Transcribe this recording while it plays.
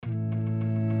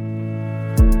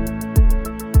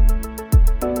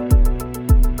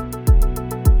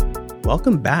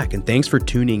Welcome back, and thanks for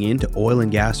tuning in to Oil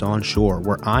and Gas Onshore,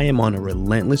 where I am on a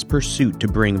relentless pursuit to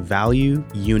bring value,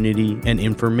 unity, and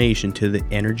information to the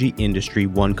energy industry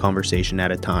one conversation at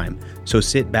a time. So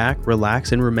sit back,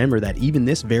 relax, and remember that even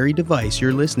this very device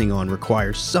you're listening on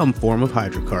requires some form of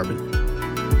hydrocarbon.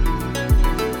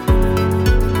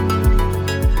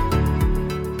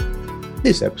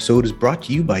 This episode is brought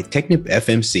to you by Technip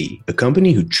FMC, the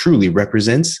company who truly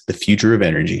represents the future of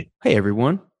energy. Hey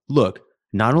everyone, look.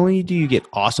 Not only do you get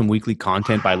awesome weekly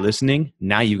content by listening,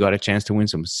 now you've got a chance to win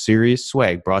some serious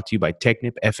swag brought to you by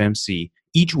Technip FMC.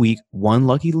 Each week, one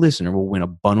lucky listener will win a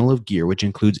bundle of gear, which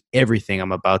includes everything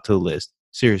I'm about to list.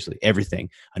 Seriously, everything.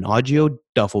 An Audio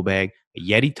duffel bag, a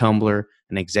Yeti tumbler,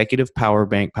 an executive power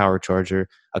bank power charger,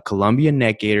 a Columbia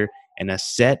neck gaiter, and a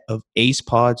set of Ace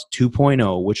Pods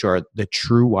 2.0, which are the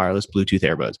true wireless Bluetooth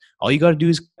earbuds. All you got to do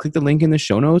is click the link in the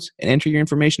show notes and enter your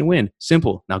information to win.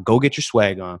 Simple. Now go get your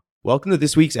swag on. Welcome to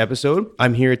this week's episode.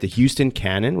 I'm here at the Houston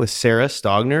Cannon with Sarah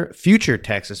Stogner, future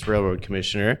Texas Railroad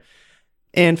Commissioner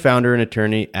and founder and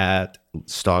attorney at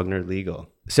Stogner Legal.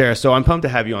 Sarah, so I'm pumped to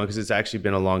have you on because it's actually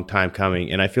been a long time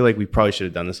coming, and I feel like we probably should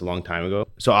have done this a long time ago.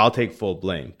 So I'll take full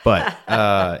blame. But,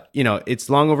 it's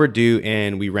long overdue,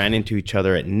 and we ran into each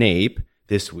other at NAPE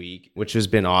this week, which has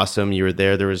been awesome. You were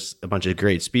there. There was a bunch of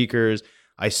great speakers.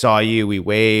 I saw you, we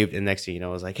waved, and next thing you know,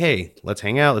 I was like, hey, let's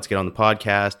hang out, let's get on the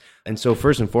podcast. And so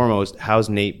first and foremost, how's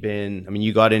NAPE been? I mean,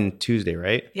 you got in Tuesday,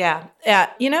 right? Yeah.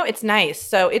 It's nice.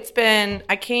 So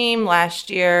I came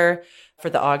last year for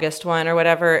the August one or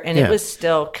whatever, and it was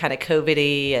still kind of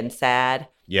COVID-y and sad.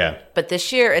 Yeah. But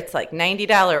this year, it's like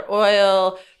 $90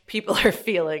 oil. People are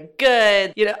feeling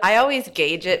good. I always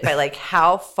gauge it by like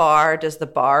how far does the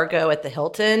bar go at the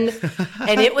Hilton?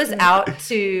 And it was out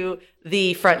to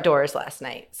the front doors last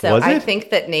night. So I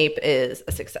think that NAPE is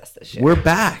a success this year. We're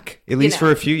back, at least for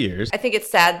a few years. I think it's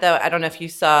sad, though. I don't know if you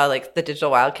saw like the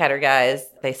Digital Wildcatter guys.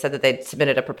 They said that they'd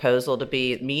submitted a proposal to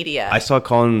be media. I saw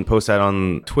Colin post that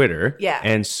on Twitter. Yeah.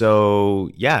 And so,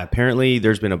 apparently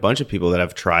there's been a bunch of people that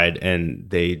have tried and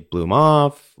they blew them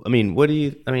off. I mean,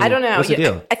 I don't know. What's the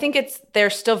deal? I think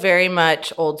they're still very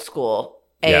much old school.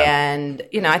 And,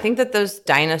 I think that those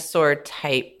dinosaur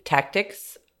type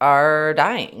tactics are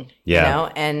dying,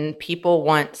 and people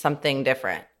want something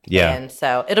different. Yeah. And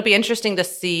so it'll be interesting to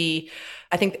see.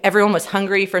 I think everyone was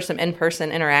hungry for some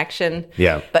in-person interaction.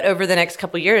 Yeah. But over the next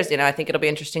couple of years, I think it'll be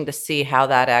interesting to see how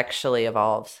that actually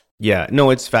evolves. Yeah.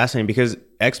 No, it's fascinating because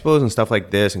expos and stuff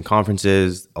like this and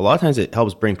conferences, a lot of times it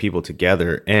helps bring people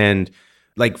together. And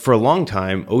like for a long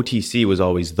time, OTC was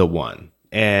always the one.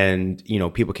 And,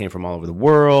 people came from all over the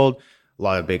world. A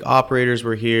lot of big operators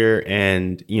were here,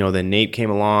 and then NAPE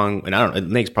came along, and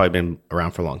NAPE's probably been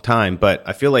around for a long time, but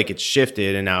I feel like it's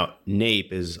shifted, and now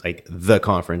NAPE is like the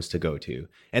conference to go to.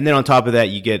 And then on top of that,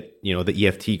 you get the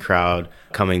EFT crowd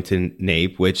coming to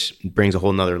NAPE, which brings a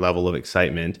whole nother level of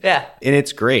excitement. Yeah, and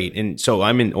it's great. And so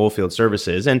I'm in oilfield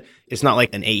services, and it's not like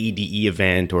an AEDE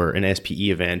event or an SPE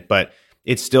event, but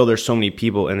it's still, there's so many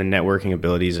people, and the networking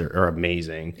abilities are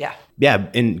amazing. Yeah.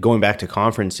 And going back to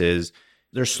conferences,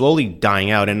 they're slowly dying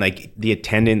out, and like the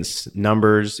attendance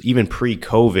numbers, even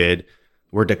pre-COVID,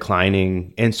 were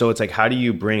declining. And so it's like, how do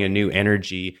you bring a new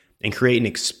energy and create an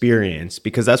experience?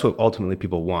 Because that's what ultimately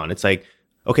people want. It's like,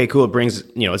 okay, cool. It brings,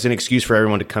 it's an excuse for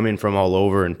everyone to come in from all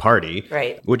over and party,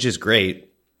 right? Which is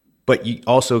great. But you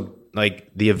also, like,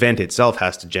 the event itself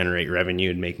has to generate revenue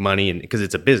and make money, and because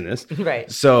it's a business. Right.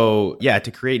 So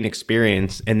to create an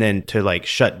experience and then to like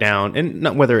shut down, and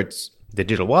not whether it's the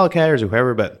Digital Wildcatters or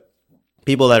whoever, but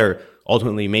people that are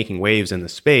ultimately making waves in the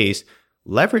space,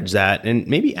 leverage that and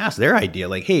maybe ask their idea,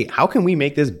 like, hey, how can we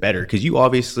make this better? Because you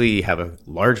obviously have a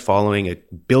large following,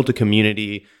 built a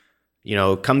community,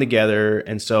 come together.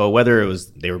 And so whether it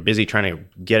was they were busy trying to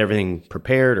get everything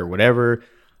prepared or whatever,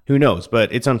 who knows?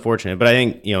 But it's unfortunate. But I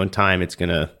think, in time it's going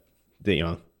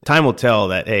to, time will tell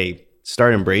that, hey,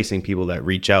 start embracing people that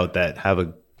reach out that have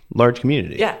a large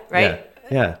community. Yeah, right.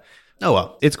 Yeah. Oh,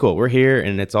 well, it's cool. We're here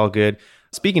and it's all good.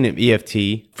 Speaking of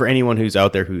EFT, for anyone who's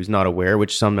out there who's not aware,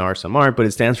 which some are, some aren't, but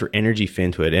it stands for Energy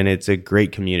Fintuit, and it's a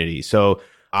great community. So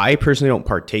I personally don't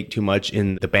partake too much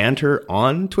in the banter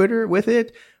on Twitter with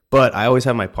it, but I always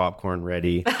have my popcorn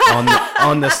ready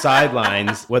on the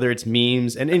sidelines, whether it's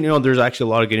memes, and there's actually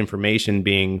a lot of good information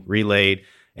being relayed,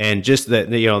 and just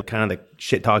the kind of the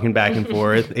shit talking back and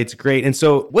forth. It's great. And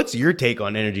so what's your take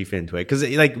on Energy Fintuit? Because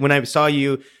like when I saw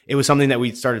you, it was something that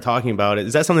we started talking about.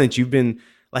 Is that something that you've been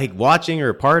like watching or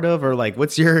a part of, or like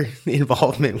what's your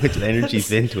involvement with Energy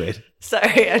Fintuit?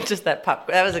 Sorry, I just that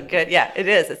popcorn. That was a good, yeah, it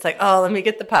is. It's like, oh, let me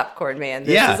get the popcorn, man.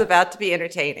 This is about to be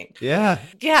entertaining. Yeah.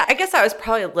 Yeah, I guess I was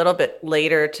probably a little bit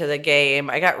later to the game.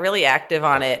 I got really active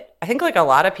on it. I think like a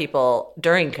lot of people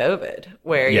during COVID,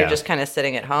 where you're just kind of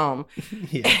sitting at home.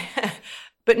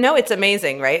 But no, it's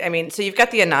amazing, right? I mean, so you've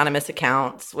got the anonymous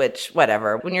accounts, which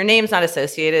whatever. When your name's not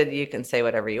associated, you can say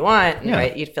whatever you want,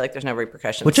 right? You'd feel like there's no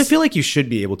repercussions. Which I feel like you should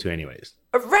be able to anyways.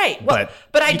 Right. Well,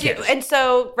 but I do. And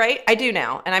so, right, I do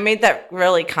now. And I made that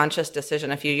really conscious decision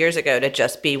a few years ago to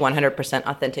just be 100%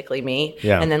 authentically me.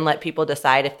 And then let people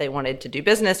decide if they wanted to do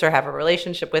business or have a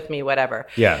relationship with me, whatever.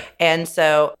 And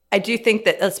so I do think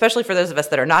that, especially for those of us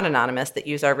that are not anonymous, that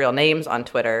use our real names on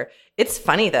Twitter, it's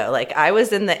funny though. Like I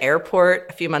was in the airport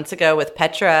a few months ago with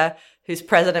Petra, who's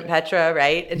President Petra,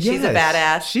 right? And she's a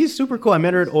badass. She's super cool. I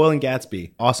met her at Oil and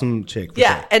Gatsby. Awesome chick.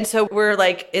 Yeah. Sure. And so we're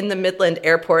like in the Midland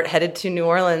airport headed to New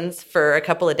Orleans for a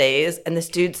couple of days. And this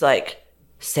dude's like,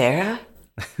 Sarah?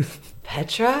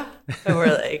 Petra? And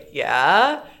we're like,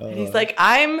 yeah. And he's like,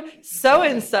 I'm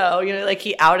so-and-so. You know, like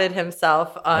he outed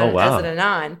himself on as an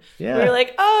anon. Yeah. We were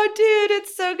like, oh, dude,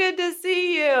 it's so good to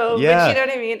see you. Yeah. Which, you know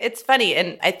what I mean? It's funny.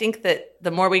 And I think that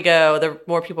the more we go, the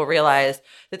more people realize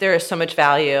that there is so much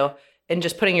value in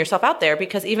just putting yourself out there,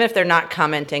 because even if they're not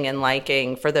commenting and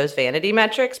liking for those vanity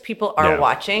metrics, people are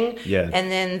watching. And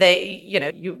then they, you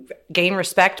know, you gain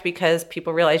respect because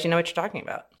people realize you know what you're talking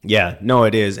about. Yeah, no,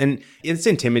 it is. And it's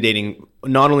intimidating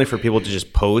not only for people to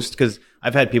just post, because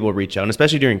I've had people reach out, and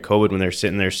especially during COVID when they're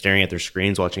sitting there staring at their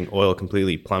screens watching oil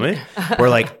completely plummet, where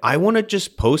like, I want to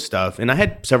just post stuff. And I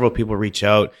had several people reach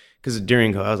out because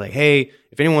during COVID, I was like, hey,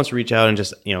 if anyone wants to reach out and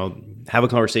just, you know, have a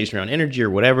conversation around energy or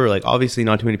whatever, like obviously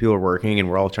not too many people are working and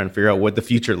we're all trying to figure out what the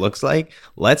future looks like.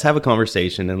 Let's have a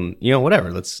conversation and, you know,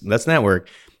 whatever, let's network.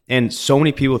 And so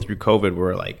many people through COVID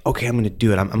were like, okay, I'm going to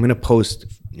do it. I'm going to post,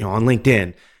 you know, on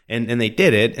LinkedIn. And they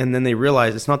did it, and then they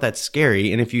realized it's not that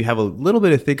scary. And if you have a little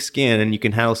bit of thick skin and you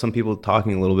can handle some people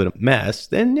talking a little bit of mess,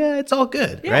 then yeah, it's all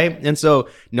good, right? And so,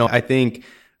 no, I think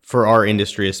for our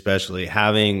industry especially,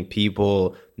 having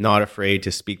people not afraid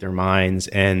to speak their minds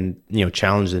and, you know,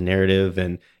 challenge the narrative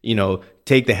and, you know,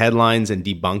 take the headlines and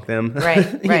debunk them.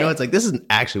 Right. You know, it's like, this is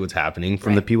actually what's happening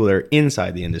from the people that are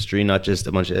inside the industry, not just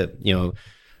a bunch of, you know,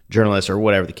 journalists or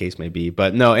whatever the case may be.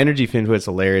 But no, Energy Fintuit's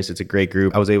hilarious. It's a great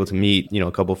group. I was able to meet, you know,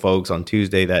 a couple folks on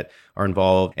Tuesday that are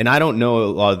involved. And I don't know a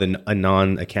lot of the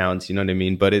anon accounts, you know what I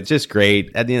mean? But it's just great.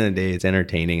 At the end of the day, it's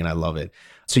entertaining and I love it.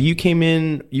 So you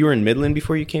were in Midland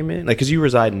before you came in? Like, because you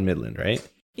reside in Midland, right?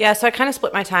 Yeah, so I kind of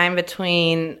split my time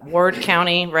between Ward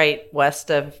County, right west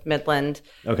of Midland,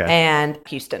 and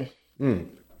Houston.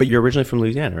 But you're originally from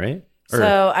Louisiana, right?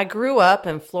 So I grew up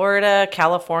in Florida,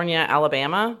 California,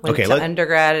 Alabama, went to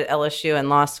undergrad at LSU and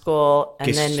law school,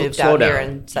 and then moved out here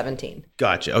in 2017.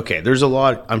 Gotcha. Okay, there's a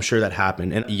lot, I'm sure, that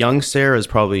happened. And young Sarah is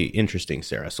probably interesting,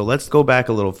 Sarah. So let's go back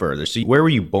a little further. So where were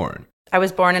you born? I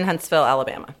was born in Huntsville,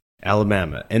 Alabama.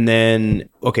 And then,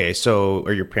 okay, so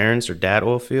are your parents or dad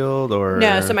oil field or?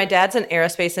 No, so my dad's an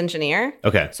aerospace engineer.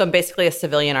 Okay. So I'm basically a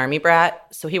civilian Army brat.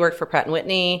 So he worked for Pratt &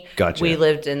 Whitney. Gotcha. We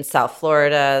lived in South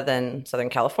Florida, then Southern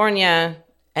California.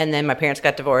 And then my parents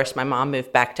got divorced. My mom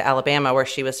moved back to Alabama where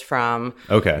she was from.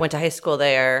 Okay. Went to high school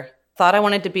there. Thought I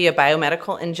wanted to be a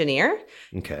biomedical engineer.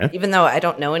 Okay. Even though I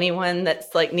don't know anyone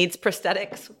that's like needs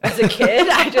prosthetics as a kid,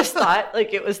 I just thought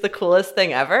like it was the coolest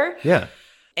thing ever. Yeah.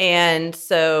 And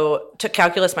so took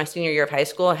calculus my senior year of high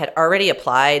school. I had already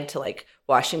applied to like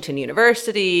Washington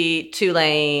University,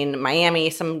 Tulane, Miami,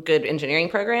 some good engineering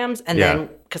programs. And then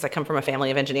because I come from a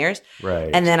family of engineers. Right.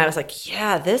 And then I was like,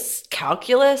 yeah, this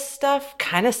calculus stuff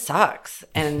kind of sucks.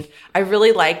 And I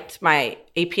really liked my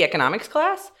AP economics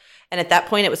class. And at that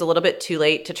point, it was a little bit too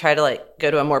late to try to like go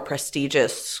to a more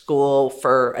prestigious school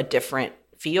for a different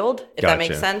field, if that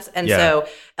makes sense. And so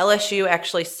LSU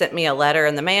actually sent me a letter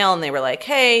in the mail and they were like,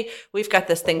 hey, we've got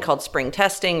this thing called spring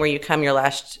testing where you come your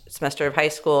last semester of high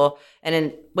school. And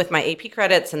then with my AP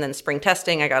credits and then spring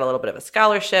testing, I got a little bit of a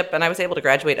scholarship and I was able to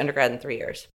graduate undergrad in 3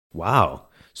 years. Wow.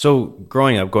 So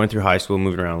growing up, going through high school,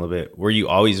 moving around a little bit, were you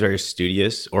always very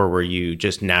studious or were you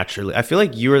just naturally? I feel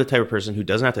like you are the type of person who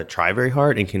doesn't have to try very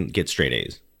hard and can get straight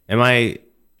A's. Am I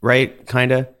right?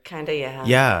 Kinda, yeah.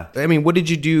 Yeah. I mean, what did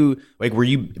you do? Like, were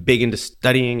you big into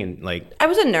studying and like? I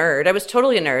was a nerd. I was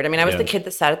totally a nerd. I mean, I was the kid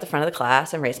that sat at the front of the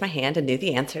class and raised my hand and knew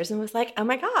the answers and was like, oh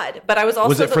my God. But I was also.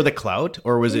 Was it for the clout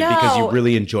or was it because you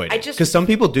really enjoyed it? Because some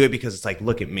people do it because it's like,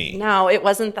 look at me. No, it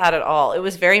wasn't that at all. It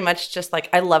was very much just like,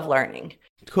 I love learning.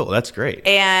 Cool. That's great.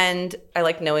 And I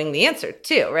like knowing the answer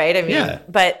too, right? I mean,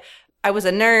 but I was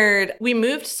a nerd. We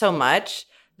moved so much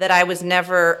that I was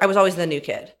always the new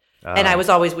kid. And I was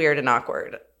always weird and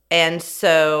awkward. And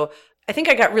so I think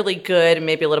I got really good and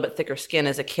maybe a little bit thicker skin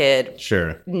as a kid.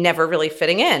 Sure. Never really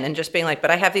fitting in and just being like,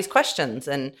 but I have these questions.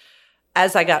 And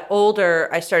as I got older,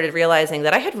 I started realizing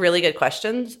that I had really good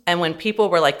questions. And when people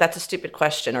were like, that's a stupid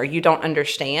question or you don't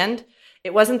understand,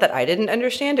 it wasn't that I didn't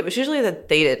understand. It was usually that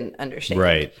they didn't understand.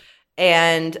 Right.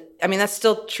 And I mean, that's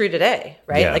still true today,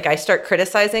 right? Yeah. Like I start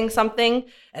criticizing something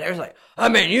and I was like, I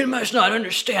mean, you must not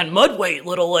understand mud weight,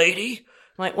 little lady.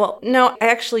 I'm like, well, no, I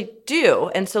actually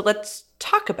do. And so let's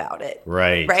talk about it.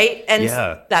 Right. Right. And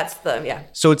yeah. that's the.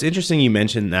 So it's interesting you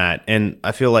mentioned that. And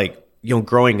I feel like,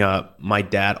 growing up, my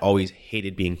dad always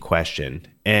hated being questioned.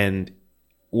 And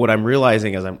what I'm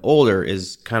realizing as I'm older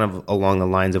is kind of along the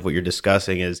lines of what you're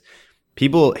discussing is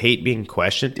people hate being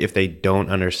questioned if they don't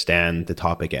understand the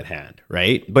topic at hand,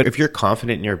 right? But if you're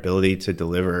confident in your ability to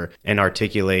deliver and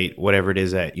articulate whatever it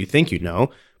is that you think you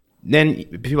know, then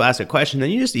people ask a question,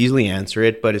 then you just easily answer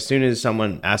it. But as soon as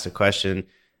someone asks a question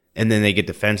and then they get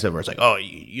defensive or it's like, oh,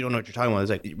 you don't know what you're talking about.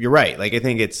 It's like, you're right. Like, I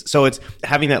think it's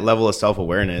having that level of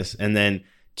self-awareness. And then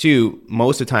two,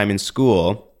 most of the time in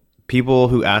school, people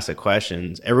who ask the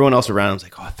questions, everyone else around is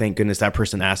like, oh, thank goodness that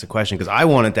person asked a question because I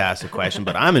wanted to ask a question,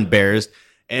 but I'm embarrassed.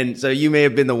 And so you may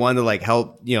have been the one to like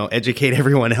help, educate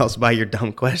everyone else by your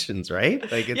dumb questions, right?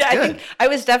 Like, it's yeah, good. I think I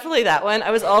was definitely that one.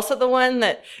 I was also the one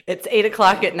that it's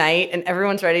 8:00 at night and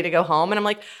everyone's ready to go home. And I'm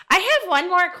like, I have one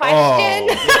more question.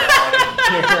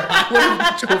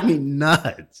 Oh, drove me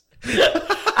nuts.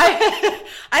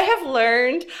 I have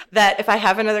learned that if I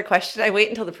have another question, I wait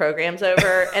until the program's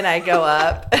over and I go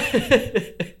up.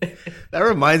 That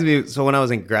reminds me, so when I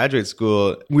was in graduate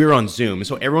school, we were on Zoom.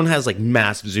 So everyone has like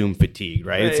massive Zoom fatigue,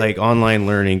 right? It's like online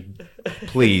learning,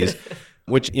 please.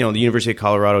 Which, the University of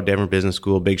Colorado, Denver Business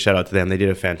School, big shout out to them. They did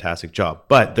a fantastic job.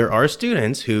 But there are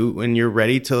students who, when you're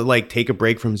ready to like take a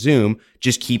break from Zoom,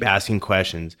 just keep asking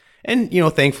questions. And,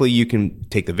 thankfully you can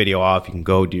take the video off. You can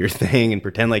go do your thing and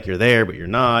pretend like you're there, but you're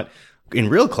not. In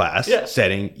real class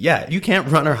setting, you can't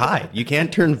run or hide. You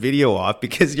can't turn video off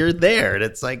because you're there. And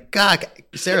it's like, God,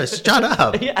 Sarah, shut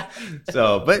up. Yeah.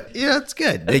 So, but it's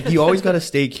good. Like, you always got to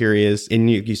stay curious.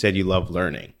 And you said you love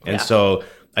learning. And so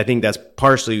I think that's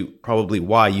partially probably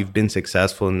why you've been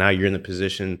successful and now you're in the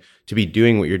position to be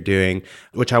doing what you're doing,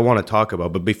 which I want to talk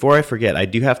about. But before I forget, I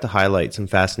do have to highlight some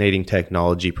fascinating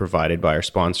technology provided by our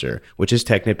sponsor, which is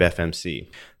Technip FMC.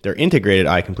 Their integrated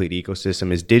iComplete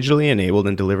ecosystem is digitally enabled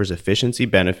and delivers efficiency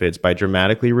benefits by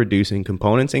dramatically reducing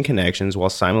components and connections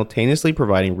while simultaneously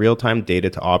providing real-time data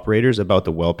to operators about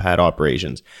the well pad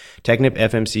operations. Technip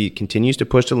FMC continues to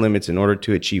push the limits in order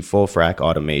to achieve full frac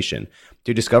automation.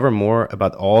 To discover more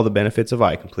about all the benefits of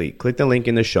iComplete, click the link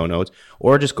in the show notes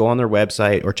or just go on their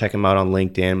website or check them out on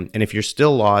LinkedIn. And if you're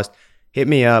still lost, hit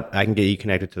me up. I can get you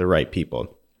connected to the right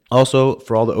people. Also,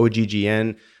 for all the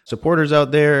OGGN supporters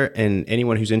out there and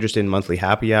anyone who's interested in monthly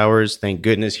happy hours, thank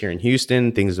goodness here in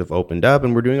Houston, things have opened up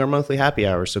and we're doing our monthly happy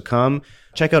hours. So come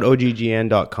check out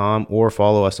oggn.com or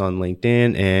follow us on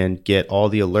LinkedIn and get all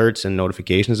the alerts and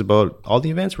notifications about all the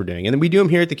events we're doing. And then we do them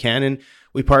here at the Cannon.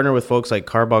 We partner with folks like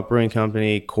Carbach Brewing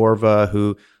Company, Corva,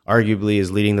 who arguably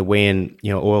is leading the way in,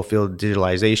 oil field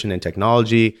digitalization and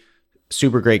technology.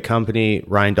 Super great company.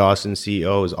 Ryan Dawson,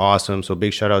 CEO, is awesome. So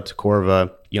big shout out to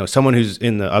Corva. Someone who's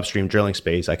in the upstream drilling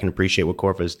space, I can appreciate what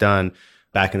Corva has done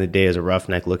back in the day as a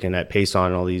roughneck looking at Pason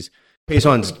and all these.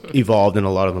 Pason's evolved and a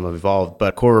lot of them have evolved,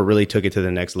 but Corva really took it to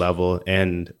the next level.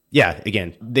 And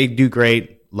again, they do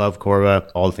great. Love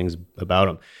Corva, all the things about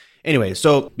them. Anyway,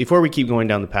 so before we keep going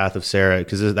down the path of Sarah,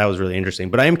 because that was really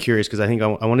interesting, but I am curious because I think I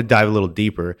want to dive a little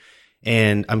deeper.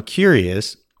 And I'm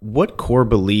curious, what core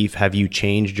belief have you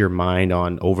changed your mind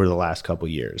on over the last couple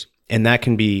of years? And that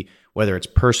can be whether it's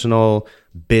personal,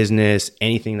 business,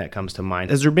 anything that comes to mind.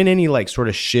 Has there been any like sort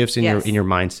of shifts in your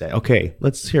mindset? Okay,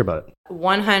 let's hear about it.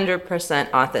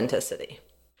 100% authenticity.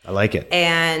 I like it.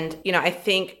 And,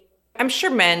 I'm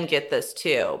sure men get this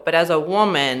too, but as a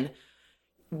woman,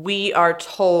 we are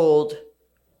told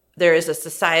there is a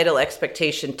societal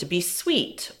expectation to be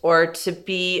sweet or to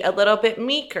be a little bit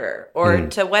meeker or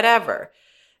to whatever.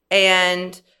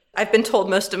 And I've been told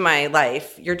most of my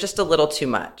life, you're just a little too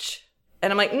much.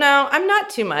 And I'm like, no, I'm not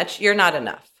too much. You're not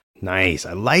enough. Nice.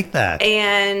 I like that.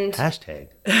 And hashtag.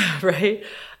 Right.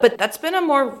 But that's been a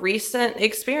more recent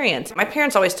experience. My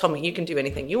parents always told me you can do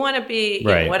anything you want to be,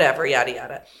 whatever, yada,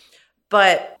 yada.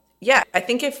 But I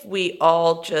think if we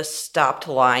all just stopped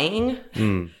lying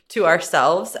to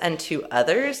ourselves and to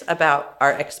others about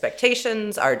our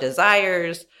expectations, our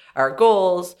desires, our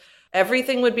goals,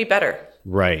 everything would be better.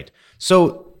 Right.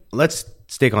 So let's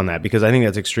stick on that because I think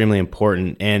that's extremely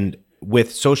important. And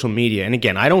with social media, and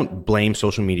again, I don't blame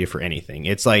social media for anything.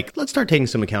 It's like, let's start taking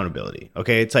some accountability.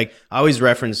 Okay. It's like, I always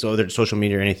reference whether it's social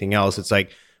media or anything else. It's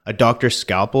like a doctor's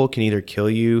scalpel can either kill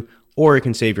you or it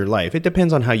can save your life. It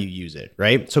depends on how you use it.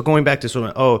 Right. So going back to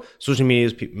social media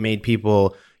has made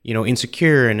people,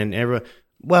 insecure and everyone.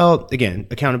 Well, again,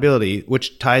 accountability,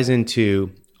 which ties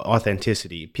into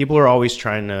authenticity. People are always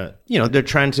trying to, they're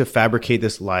trying to fabricate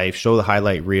this life, show the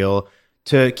highlight reel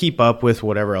to keep up with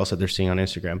whatever else that they're seeing on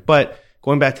Instagram. But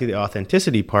going back to the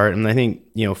authenticity part, and I think,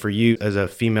 for you as a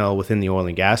female within the oil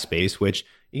and gas space, which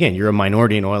again, you're a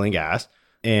minority in oil and gas.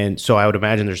 And so I would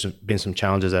imagine there's been some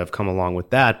challenges that have come along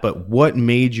with that. But what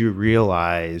made you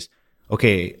realize,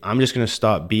 okay, I'm just going to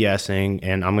stop BSing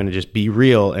and I'm going to just be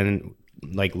real and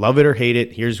like love it or hate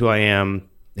it. Here's who I am.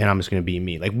 And I'm just going to be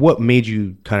me. Like, what made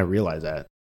you kind of realize that?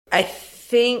 I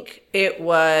think it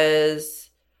was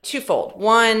twofold.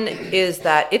 One is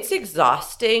that it's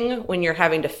exhausting when you're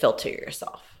having to filter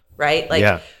yourself, right? Like,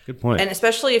 yeah, good point. And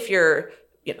especially if you're,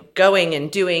 going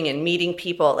and doing and meeting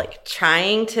people, like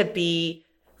trying to be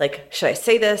like, should I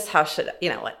say this? How should,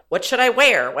 what should I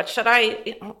wear? What should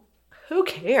I, who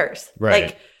cares? Right.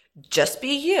 Like, just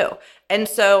be you. And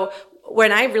so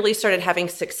when I really started having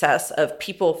success of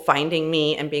people finding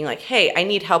me and being like, hey, I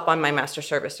need help on my master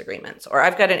service agreements, or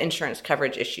I've got an insurance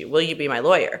coverage issue. Will you be my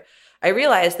lawyer? I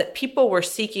realized that people were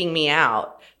seeking me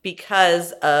out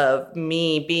because of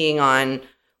me being on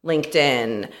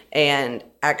LinkedIn and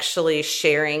actually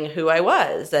sharing who I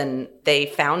was. And they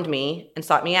found me and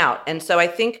sought me out. And so I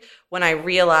think when I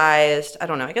realized, I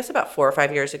don't know, I guess about 4 or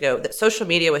 5 years ago, that social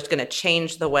media was going to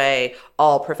change the way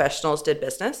all professionals did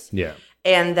business. Yeah.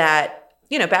 And that,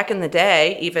 back in the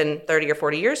day, even 30 or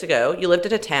 40 years ago, you lived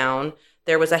in a town,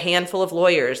 there was a handful of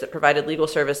lawyers that provided legal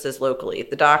services locally,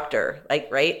 the doctor,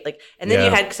 right? And then you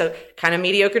had kind of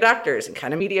mediocre doctors and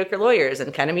kind of mediocre lawyers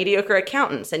and kind of mediocre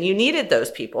accountants. And you needed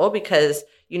those people because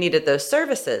you needed those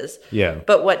services. Yeah.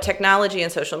 But what technology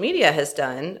and social media has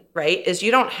done, right, is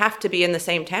you don't have to be in the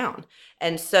same town.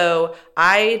 And so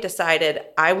I decided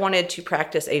I wanted to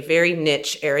practice a very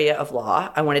niche area of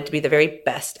law. I wanted to be the very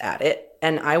best at it.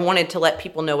 And I wanted to let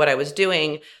people know what I was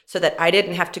doing so that I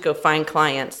didn't have to go find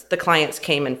clients. The clients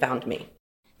came and found me.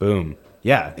 Boom.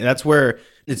 Yeah. And that's where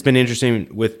it's been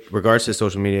interesting with regards to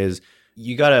social media is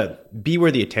you got to be where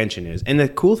the attention is. And the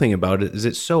cool thing about it is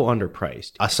it's so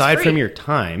underpriced. Aside from your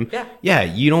time,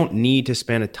 you don't need to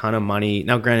spend a ton of money.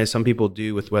 Now, granted, some people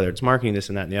do with whether it's marketing, this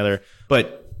and that and the other.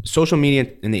 But social media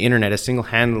and the internet has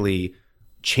single-handedly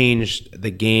changed the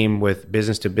game with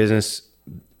business to business,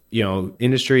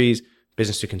 industries,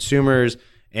 business to consumers.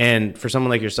 And for someone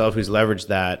like yourself who's leveraged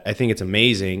that, I think it's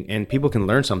amazing and people can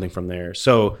learn something from there.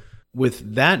 So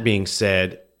with that being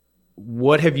said,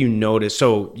 what have you noticed?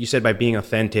 So you said by being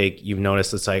authentic, you've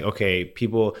noticed it's like, okay,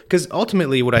 people, because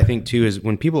ultimately what I think too is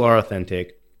when people are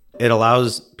authentic, it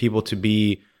allows people to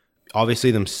be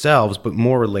obviously themselves, but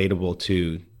more relatable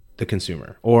to the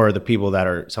consumer or the people that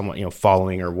are somewhat,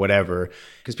 following or whatever,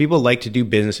 because people like to do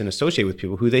business and associate with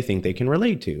people who they think they can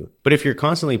relate to. But if you're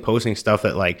constantly posting stuff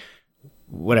that like,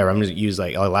 whatever, I'm going to use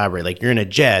I'll elaborate, like you're in a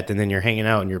jet and then you're hanging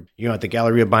out and you're at the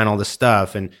Galleria buying all this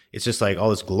stuff and it's just like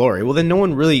all this glory. Well, then no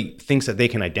one really thinks that they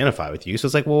can identify with you. So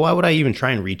it's like, well, why would I even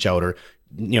try and reach out or,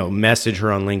 message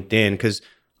her on LinkedIn? Because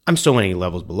I'm so many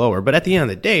levels below her. But at the end of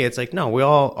the day, it's like, no, we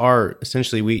all are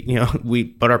essentially, we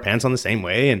put our pants on the same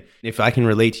way. And if I can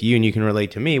relate to you and you can relate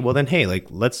to me, well then, hey, like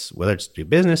let's, whether it's do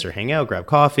business or hang out, grab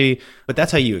coffee, but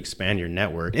that's how you expand your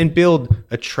network and build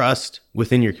a trust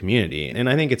within your community. And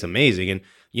I think it's amazing. And,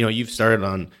 you've started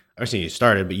on, obviously you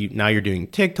started, but now you're doing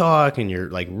TikTok and you're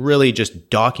like really just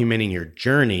documenting your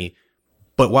journey,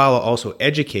 but while also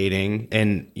educating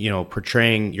and,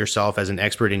 portraying yourself as an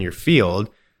expert in your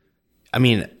field. I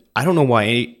mean, I don't know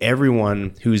why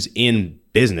everyone who's in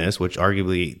business, which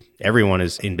arguably everyone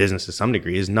is in business to some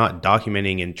degree, is not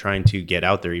documenting and trying to get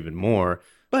out there even more.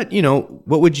 But,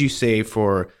 what would you say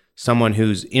for someone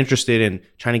who's interested in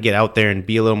trying to get out there and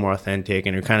be a little more authentic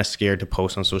and are kind of scared to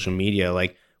post on social media?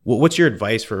 Like, what's your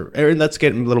advice for, or let's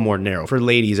get a little more narrow, for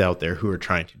ladies out there who are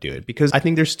trying to do it? Because I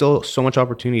think there's still so much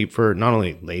opportunity for not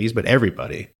only ladies, but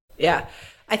everybody. Yeah.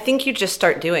 I think you just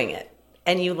start doing it.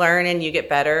 And you learn and you get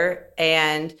better.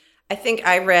 And I think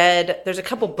there's a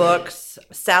couple books.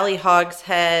 Sally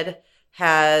Hogshead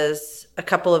has a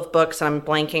couple of books, and I'm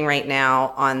blanking right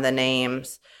now on the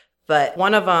names. But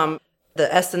one of them,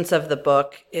 the essence of the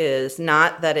book is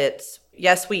not that it's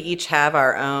Yes, we each have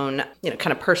our own,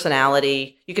 kind of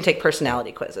personality. You can take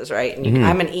personality quizzes, right? And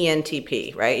I'm an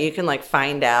ENTP, right? You can like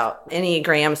find out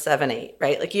Enneagram 7-8,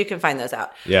 right? Like you can find those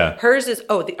out. Yeah. Hers is,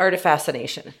 the art of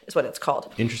fascination is what it's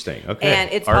called. Interesting. Okay. And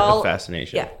it's art of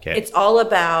fascination. Yeah. Okay. It's all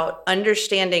about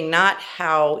understanding not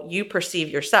how you perceive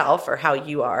yourself or how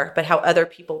you are, but how other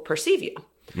people perceive you.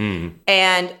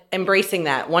 And embracing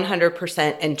that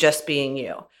 100% and just being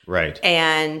you. Right.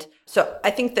 And so I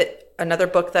think that another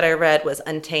book that I read was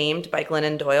Untamed by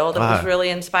Glennon Doyle that was really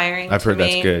inspiring. I've heard me.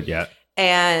 That's good. Yeah.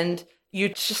 And you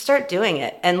just start doing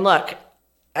it. And look,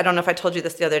 I don't know if I told you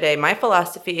this the other day. My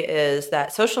philosophy is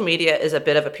that social media is a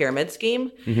bit of a pyramid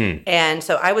scheme. And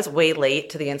so I was way late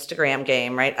to the Instagram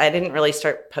game, right? I didn't really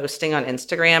start posting on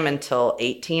Instagram until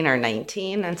 18 or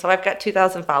 19. And so I've got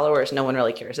 2,000 followers. No one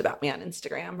really cares about me on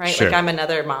Instagram, right? Sure. Like I'm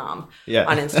another mom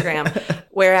on Instagram.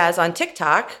 Whereas on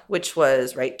TikTok, which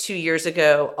was, 2 years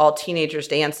ago, all teenagers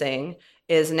dancing,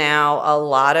 is now a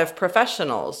lot of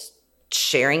professionals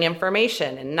sharing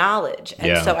information and knowledge.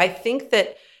 And so I think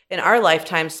that in our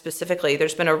lifetime specifically,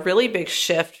 there's been a really big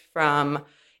shift from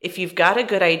if you've got a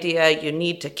good idea, you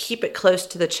need to keep it close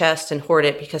to the chest and hoard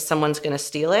it because someone's going to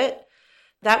steal it.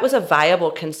 That was a viable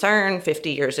concern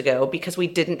 50 years ago because we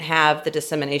didn't have the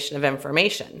dissemination of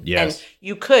information. Yes.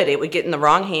 And it would get in the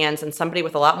wrong hands and somebody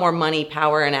with a lot more money,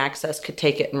 power, and access could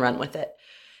take it and run with it.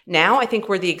 Now, I think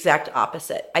we're the exact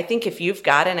opposite. I think if you've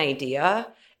got an idea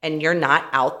and you're not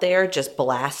out there just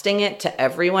blasting it to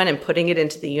everyone and putting it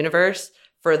into the universe,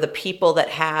 for the people that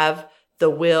have the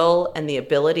will and the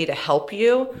ability to help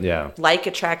you. Yeah. Like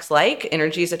attracts like,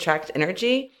 energies attract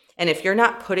energy. And if you're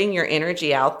not putting your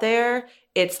energy out there,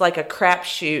 it's like a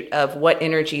crapshoot of what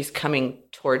energy is coming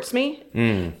towards me.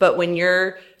 But when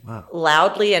you're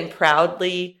loudly and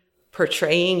proudly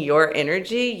portraying your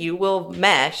energy, you will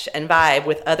mesh and vibe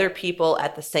with other people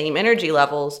at the same energy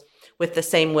levels, with the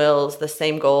same wills, the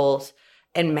same goals.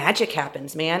 And magic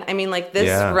happens, man. I mean, like this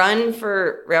run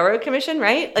for railroad commission,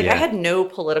 right? Like I had no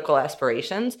political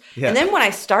aspirations. And then when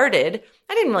I started,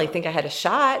 I didn't really think I had a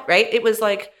shot, right? It was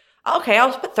like, okay,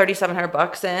 I'll put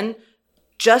 $3,700 in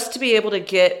just to be able to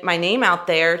get my name out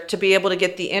there, to be able to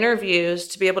get the interviews,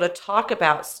 to be able to talk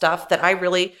about stuff that I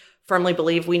really firmly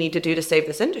believe we need to do to save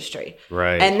this industry.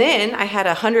 Right. And then I had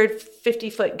a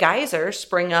 150-foot geyser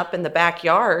spring up in the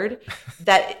backyard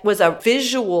that was a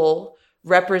visual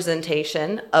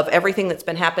representation of everything that's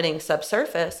been happening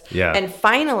subsurface. Yeah. And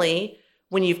finally,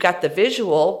 when you've got the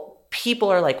visual, people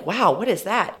are like, wow, what is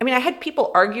that? I mean, I had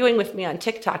people arguing with me on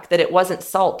TikTok that it wasn't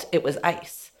salt, it was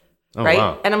ice. Right.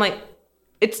 Wow. And I'm like,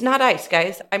 it's not ice,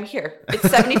 guys. I'm here. It's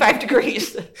 75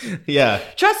 degrees. Yeah.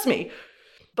 Trust me.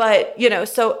 But,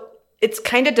 so it's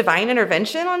kind of divine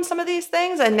intervention on some of these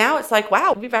things. And now it's like,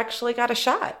 wow, we've actually got a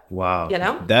shot. Wow.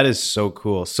 That is so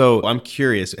cool. So I'm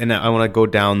curious, and I want to go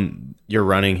down your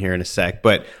running here in a sec,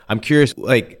 but I'm curious,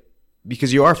 like,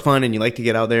 because you are fun and you like to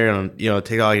get out there and,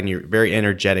 TikTok and you're very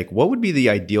energetic. What would be the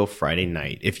ideal Friday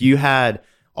night? If you had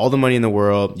all the money in the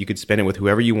world, you could spend it with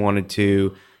whoever you wanted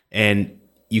to, and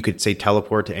you could say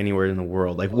teleport to anywhere in the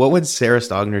world. Like, what would Sarah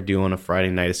Stogner do on a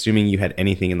Friday night, assuming you had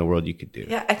anything in the world you could do?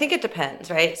 Yeah, I think it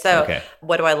depends, right? So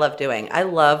what do I love doing? I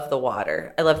love the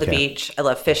water. I love the beach. I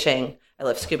love fishing. I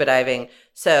love scuba diving.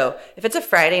 So if it's a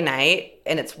Friday night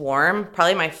and it's warm,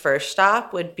 probably my first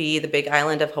stop would be the big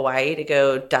island of Hawaii to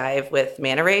go dive with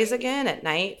manta rays again at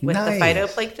night with the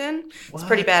phytoplankton. It's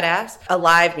pretty badass.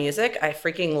 Live music. I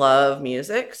freaking love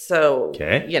music. So,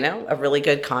 a really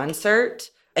good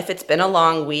concert. If it's been a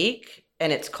long week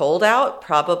and it's cold out,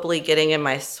 probably getting in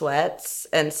my sweats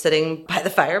and sitting by the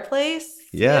fireplace.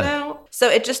 Yeah. So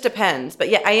it just depends. But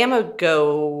I am a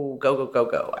go.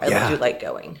 I do like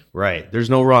going. Right. There's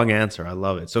no wrong answer. I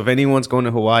love it. So if anyone's going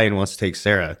to Hawaii and wants to take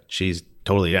Sarah, she's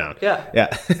totally down. Yeah.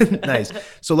 Yeah. Nice.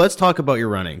 So let's talk about your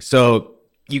running. So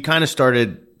you kind of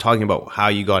started talking about how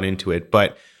you got into it,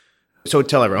 but so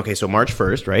tell everyone, okay, so March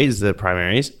 1st, right, is the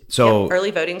primaries. So early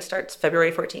voting starts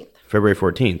February 14th. February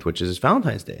 14th, which is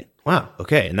Valentine's Day. Wow.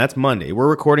 Okay. And that's Monday. We're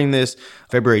recording this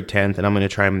February 10th, and I'm going to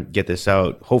try and get this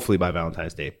out hopefully by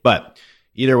Valentine's Day. But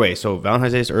either way, so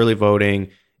Valentine's Day is early voting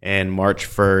and March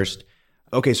 1st.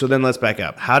 Okay. So then let's back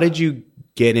up. How did you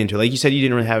get into, like you said, you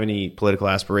didn't really have any political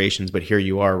aspirations, but here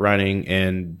you are running.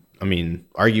 And I mean,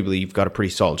 arguably you've got a pretty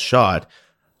solid shot.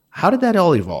 How did that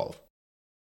all evolve?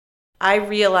 I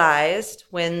realized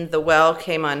when the well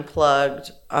came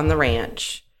unplugged on the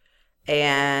ranch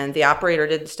and the operator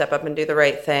didn't step up and do the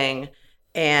right thing,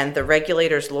 and the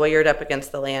regulators lawyered up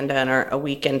against the landowner a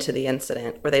week into the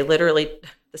incident, where they literally,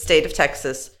 the state of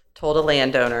Texas told a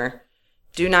landowner,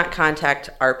 do not contact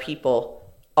our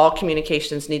people all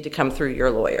communications need to come through your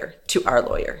lawyer to our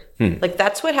lawyer. Like,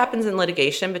 that's what happens in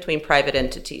litigation between private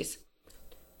entities.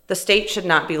 The state should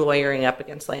not be lawyering up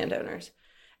against landowners.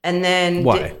 And then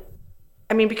why?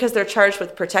 Because they're charged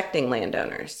with protecting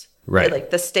landowners. Right. Like,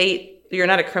 the state, you're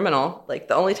not a criminal. Like,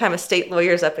 the only time a state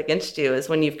lawyer is up against you is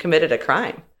when you've committed a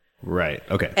crime. Right.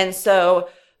 Okay. And so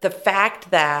the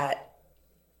fact that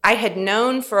I had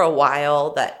known for a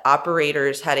while that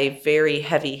operators had a very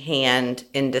heavy hand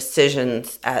in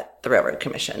decisions at the Railroad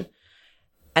Commission.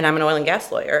 And I'm an oil and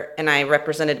gas lawyer, and I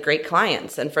represented great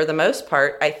clients. And for the most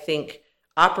part, I think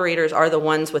operators are the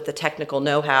ones with the technical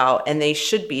know-how, and they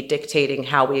should be dictating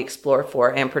how we explore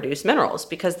for and produce minerals,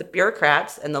 because the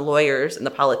bureaucrats and the lawyers and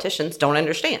the politicians don't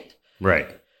understand.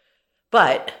 Right.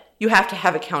 But you have to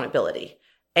have accountability.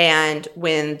 And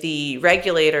when the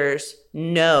regulators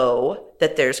know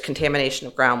that there's contamination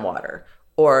of groundwater,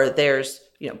 or there's,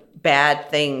 bad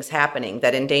things happening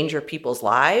that endanger people's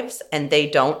lives, and they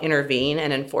don't intervene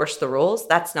and enforce the rules,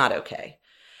 that's not okay.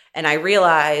 And I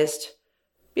realized,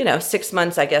 6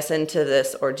 months, I guess, into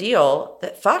this ordeal,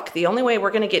 that the only way we're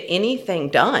going to get anything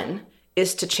done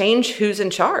is to change who's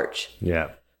in charge.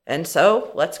 Yeah. And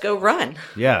so let's go run.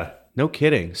 Yeah. No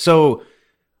kidding. So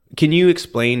can you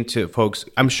explain to folks,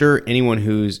 I'm sure anyone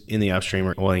who's in the upstream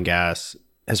or oil and gas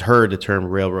has heard the term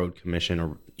railroad commission,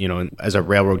 or, as a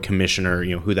railroad commissioner,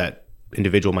 who that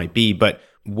individual might be, but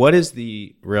what is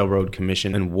the Railroad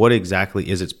Commission, and what exactly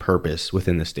is its purpose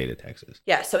within the state of Texas?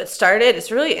 Yeah, so it's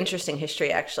a really interesting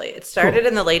history, actually. It started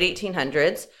in the late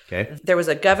 1800s. Okay. There was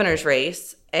a governor's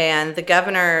race, and the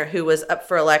governor who was up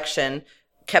for election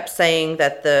kept saying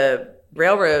that the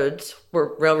railroads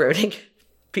were railroading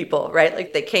people, right?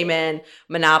 Like, they came in,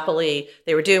 monopoly,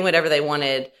 they were doing whatever they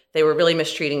wanted. They were really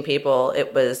mistreating people.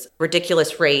 It was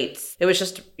ridiculous rates. It was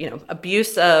just,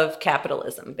 abuse of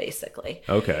capitalism, basically.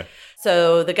 Okay.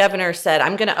 So the governor said,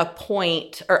 I'm going to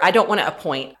appoint, or I don't want to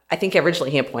appoint. I think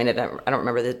originally he appointed, I don't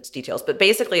remember the details, but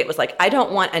basically it was like, I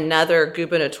don't want another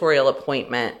gubernatorial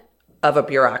appointment of a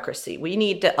bureaucracy. We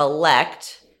need to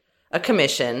elect a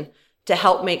commission to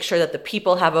help make sure that the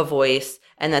people have a voice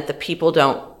and that the people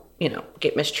don't,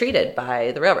 get mistreated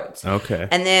by the railroads. Okay.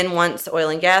 And then once oil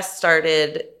and gas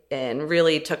started and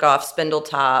really took off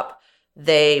Spindletop,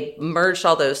 they merged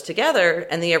all those together.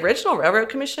 And the original Railroad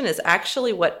Commission is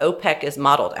actually what OPEC is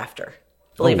modeled after,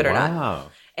 believe it or not.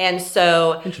 And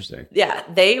so, interesting. Yeah,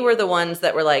 they were the ones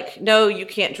that were like, no, you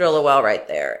can't drill a well right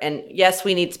there. And yes,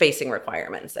 we need spacing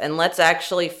requirements. And let's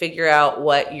actually figure out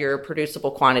what your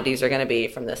producible quantities are going to be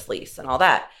from this lease and all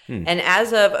that. And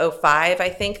as of 2005, I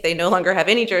think they no longer have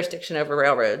any jurisdiction over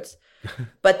railroads,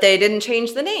 but they didn't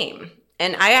change the name.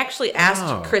 And I actually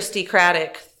asked Christy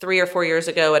Craddock 3 or 4 years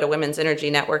ago at a Women's Energy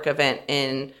Network event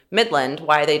in Midland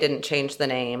why they didn't change the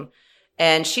name.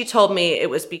 And she told me it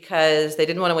was because they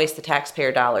didn't want to waste the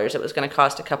taxpayer dollars. It was going to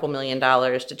cost a couple $1 million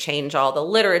to change all the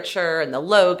literature and the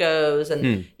logos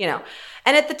and,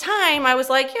 And at the time, I was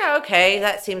like, yeah, okay,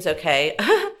 that seems okay.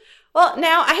 Well,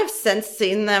 now I have since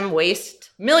seen them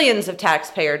waste millions of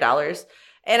taxpayer dollars.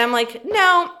 And I'm like,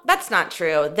 no, that's not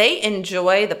true. They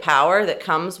enjoy the power that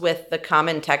comes with the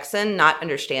common Texan not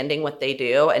understanding what they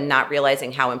do and not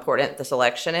realizing how important this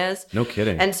election is. No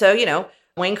kidding. And so,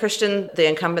 Wayne Christian, the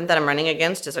incumbent that I'm running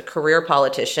against, is a career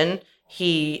politician.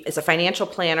 He is a financial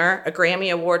planner, a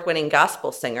Grammy Award-winning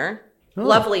gospel singer,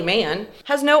 lovely man,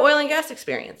 has no oil and gas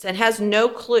experience and has no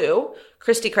clue.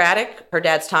 Christy Craddock, her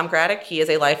dad's Tom Craddock. He is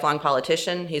a lifelong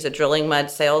politician. He's a drilling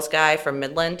mud sales guy from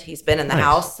Midland. He's been in the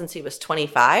House since he was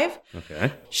 25.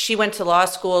 Okay. She went to law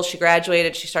school. She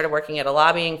graduated. She started working at a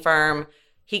lobbying firm.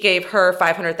 He gave her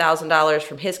 $500,000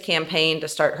 from his campaign to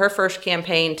start her first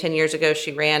campaign. 10 years ago,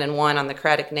 she ran and won on the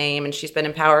Craddock name, and she's been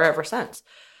in power ever since.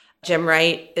 Jim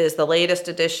Wright is the latest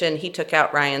addition. He took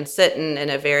out Ryan Sitton in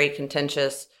a very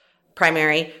contentious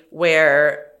primary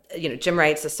where, Jim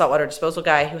Wright's a saltwater disposal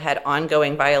guy who had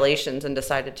ongoing violations and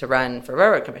decided to run for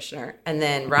railroad commissioner. And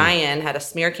then Ryan had a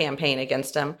smear campaign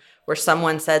against him where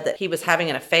someone said that he was having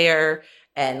an affair.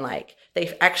 And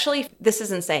this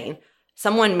is insane.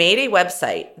 Someone made a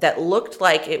website that looked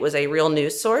like it was a real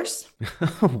news source.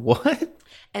 What?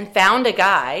 And found a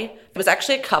guy. It was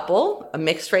actually a couple, a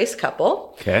mixed race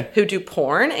couple, who do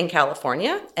porn in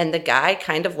California. And the guy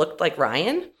kind of looked like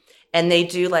Ryan. And they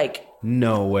do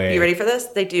no way. You ready for this?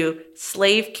 They do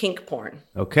slave kink porn.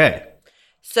 Okay.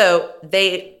 So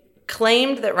they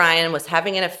claimed that Ryan was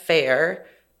having an affair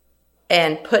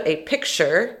and put a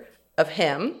picture of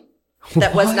him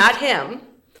that was not him.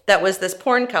 That was this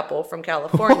porn couple from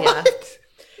California. What?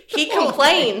 He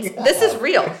complains. This is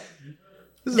real.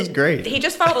 This is great. He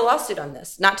just filed a lawsuit on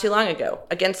this not too long ago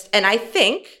and I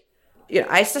think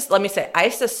I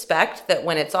suspect that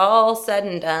when it's all said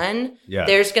and done,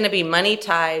 there's going to be money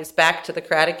ties back to the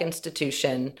Craddock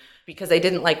Institution because they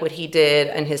didn't like what he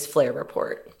did in his Flair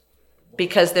report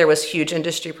because there was huge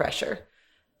industry pressure.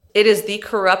 It is the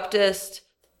corruptest,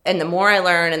 and the more I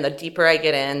learn and the deeper I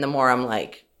get in, the more I'm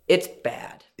like, it's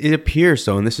bad. It appears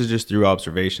so, and this is just through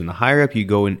observation. The higher up you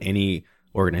go in any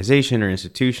organization or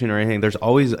institution or anything, there's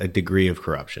always a degree of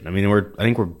corruption. I mean, I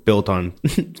think we're built on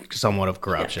somewhat of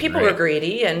corruption. People were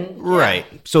greedy and right.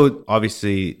 So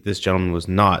obviously, this gentleman was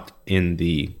not in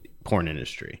the porn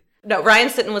industry. No, Ryan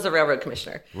Sitton was a railroad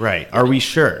commissioner. Right. Are we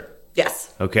sure?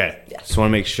 Yes. Okay. Yes. Just want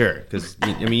to make sure because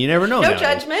you never know. No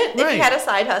judgment. Right. If he had a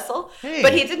side hustle,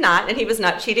 but he did not, and he was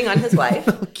not cheating on his wife.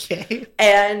 Okay.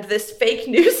 And this fake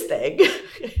news thing.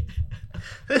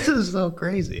 This is so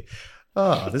crazy.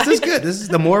 Oh, this is good. This is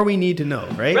the more we need to know,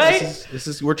 right? Right. This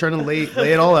is we're trying to lay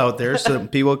it all out there so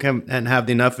that people can and have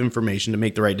enough information to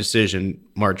make the right decision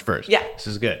March 1st. Yeah. This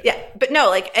is good. Yeah. But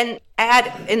no, and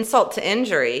add insult to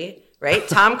injury, right?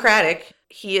 Tom Craddock,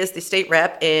 he is the state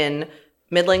rep in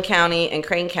Midland County and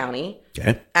Crane County.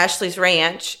 Okay. Ashley's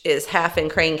Ranch is half in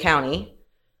Crane County.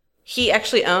 He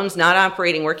actually owns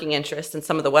non-operating working interest in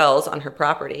some of the wells on her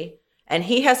property, and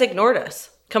he has ignored us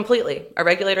completely. Our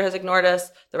regulator has ignored us.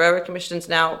 The Railroad Commission's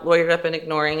now lawyered up and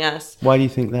ignoring us. Why do you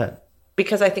think that?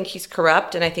 Because I think he's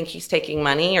corrupt, and I think he's taking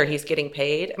money or he's getting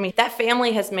paid. I mean, that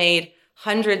family has made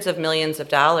hundreds of millions of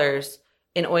dollars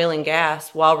in oil and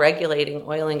gas while regulating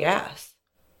oil and gas.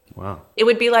 Wow. It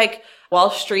would be like Wall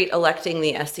Street electing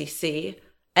the SEC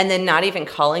and then not even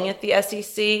calling it the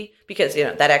SEC because,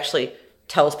 that actually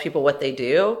tells people what they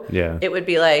do. Yeah. It would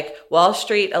be like Wall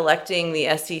Street electing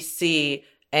the SEC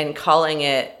and calling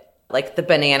it like the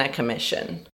Banana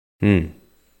Commission.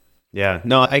 Yeah.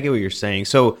 No, I get what you're saying.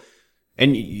 So,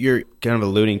 and you're kind of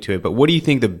alluding to it, but what do you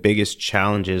think the biggest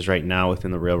challenge is right now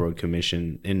within the Railroad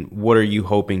Commission? And what are you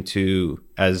hoping to,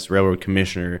 as Railroad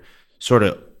Commissioner, sort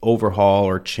of overhaul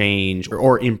or change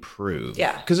or improve?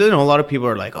 Yeah. Because a lot of people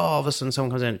are like, all of a sudden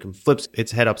someone comes in and flips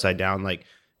its head upside down. Like,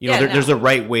 there's a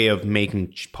right way of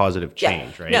making positive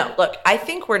change, right? No, look, I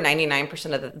think we're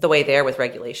 99% of the way there with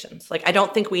regulations. Like, I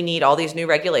don't think we need all these new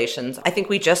regulations. I think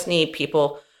we just need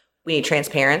we need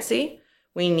transparency.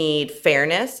 We need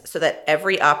fairness so that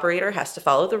every operator has to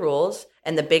follow the rules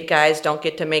and the big guys don't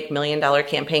get to make $1 million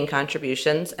campaign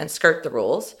contributions and skirt the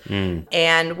rules.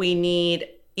 And we need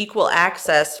equal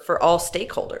access for all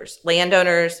stakeholders,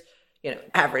 landowners,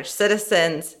 average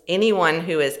citizens, anyone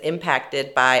who is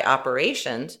impacted by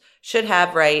operations should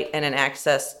have right and an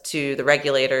access to the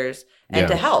regulators and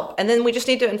to help. And then we just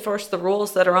need to enforce the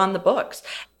rules that are on the books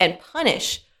and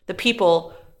punish the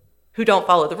people who don't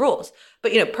follow the rules.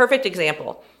 But, perfect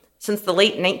example, since the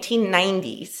late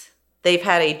 1990s, they've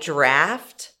had a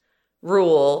draft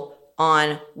rule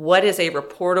on what is a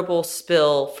reportable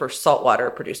spill for saltwater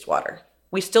or produced water.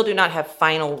 We still do not have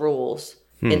final rules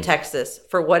in Texas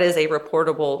for what is a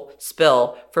reportable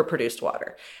spill for produced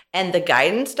water. And the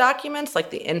guidance documents,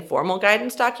 like the informal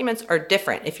guidance documents, are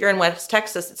different. If you're in West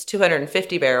Texas, it's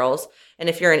 250 barrels. And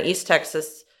if you're in East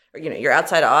Texas, or, you're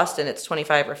outside of Austin, it's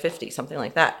 25 or 50, something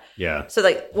like that. Yeah. So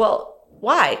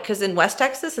why? Because in West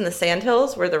Texas, in the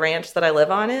Sandhills, where the ranch that I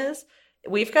live on is,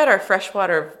 we've got our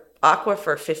freshwater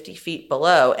aquifer 50 feet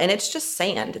below, and it's just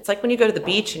sand. It's like when you go to the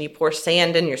beach and you pour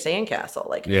sand in your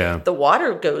sandcastle. The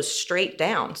water goes straight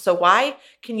down. So why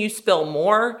can you spill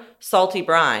more salty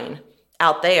brine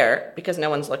out there because no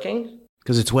one's looking?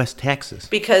 Because it's West Texas.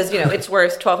 Because, it's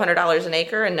worth $1,200 an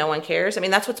acre and no one cares. I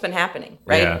mean, that's what's been happening,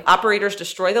 right? Yeah. Operators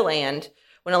destroy the land.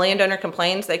 When a landowner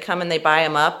complains, they come and they buy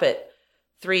them up at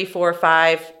 3, 4,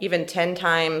 5, even 10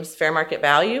 times fair market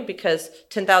value because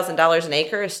 $10,000 an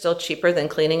acre is still cheaper than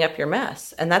cleaning up your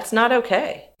mess. And that's not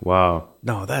okay. Wow.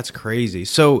 No, that's crazy.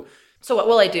 So what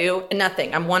will I do?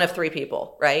 Nothing. I'm one of 3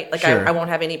 people, right? Sure. I won't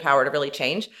have any power to really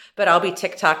change, but I'll be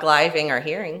TikTok living our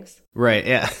hearings. Right.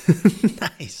 Yeah.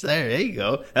 Nice. There you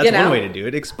go. That's one way to do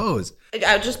it. Expose.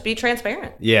 I'll just be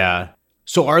transparent. Yeah.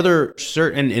 So are there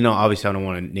certain, obviously I don't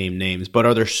want to name names, but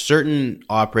are there certain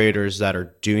operators that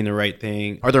are doing the right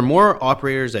thing? Are there more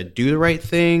operators that do the right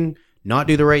thing, not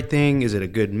do the right thing? Is it a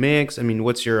good mix? I mean,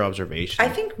 what's your observation? I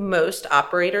think most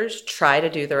operators try to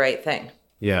do the right thing.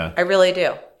 Yeah. I really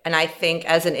do. And I think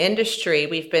as an industry,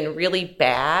 we've been really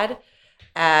bad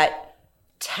at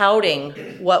touting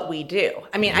what we do.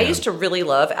 I mean, I used to really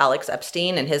love Alex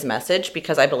Epstein and his message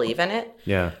because I believe in it.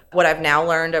 Yeah. What I've now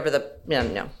learned over the,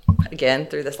 again,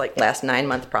 through this last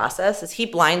 9-month process is he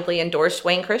blindly endorsed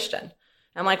Wayne Christian.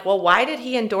 I'm like, well, why did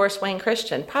he endorse Wayne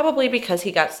Christian? Probably because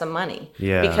he got some money.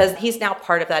 Yeah. Because he's now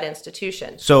part of that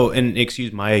institution. So, and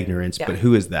excuse my ignorance, but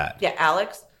who is that? Yeah,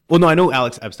 Alex. Well, no, I know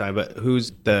Alex Epstein, but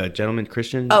who's the gentleman,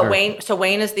 Christian? Oh, Wayne. So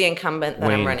Wayne is the incumbent that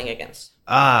I'm running against.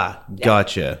 Ah,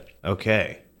 gotcha.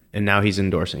 Okay. And now he's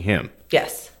endorsing him.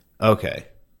 Yes. Okay.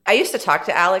 I used to talk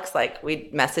to Alex, like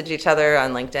we'd message each other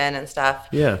on LinkedIn and stuff.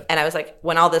 Yeah. And I was like,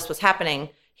 when all this was happening,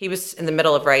 he was in the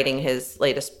middle of writing his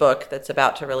latest book that's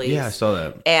about to release. Yeah, I saw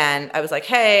that. And I was like,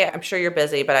 hey, I'm sure you're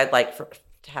busy, but I'd like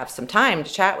to have some time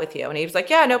to chat with you. And he was like,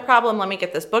 yeah, no problem. Let me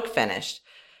get this book finished.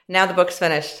 Now the book's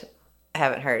finished. I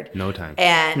haven't heard. No time.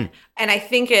 And I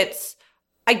think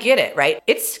I get it, right?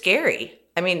 It's scary.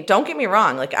 I mean, don't get me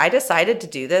wrong. Like, I decided to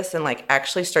do this and like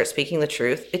actually start speaking the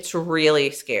truth. It's really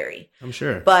scary. I'm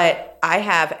sure. But I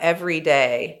have every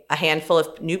day a handful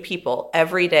of new people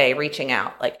every day reaching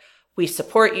out. Like, we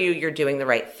support you. You're doing the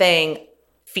right thing.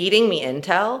 Feeding me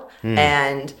intel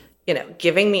and,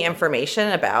 giving me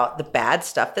information about the bad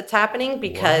stuff that's happening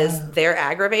because they're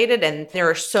aggravated and there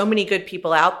are so many good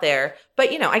people out there. But,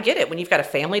 I get it. When you've got a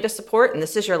family to support and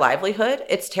this is your livelihood,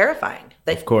 it's terrifying.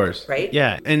 Of course. Right?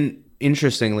 Yeah. And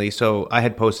interestingly, so I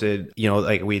had posted,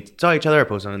 like we saw each other, I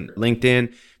posted on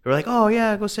LinkedIn. They were like, oh,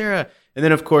 yeah, go Sarah. And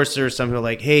then, of course, there's some people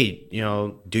like, hey,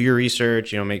 do your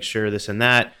research, make sure this and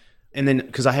that. And then,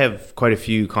 because I have quite a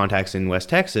few contacts in West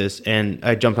Texas, and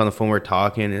I jumped on the phone, we're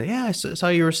talking, and I saw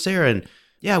you were Sarah, and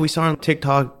yeah, we saw on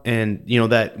TikTok, and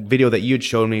that video that you had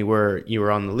showed me where you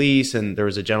were on the lease, and there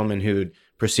was a gentleman who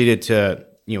proceeded to,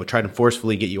 try to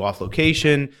forcefully get you off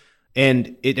location.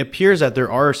 And it appears that there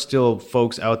are still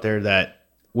folks out there that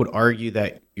would argue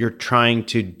that you're trying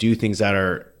to do things that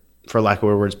are, for lack of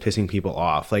better words, pissing people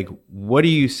off. Like, what do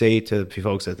you say to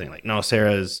folks that think like, no,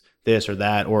 Sarah's this or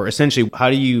that? Or essentially, how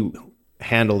do you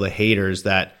handle the haters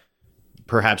that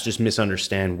perhaps just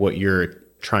misunderstand what you're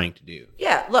trying to do?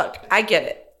 Yeah, look, I get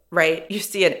it, right? You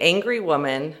see an angry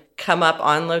woman come up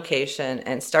on location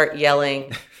and start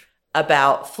yelling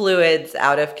about fluids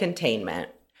out of containment.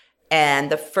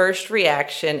 And the first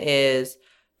reaction is,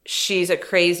 she's a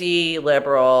crazy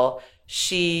liberal.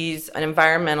 She's an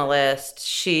environmentalist.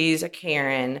 She's a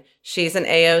Karen. She's an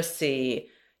AOC.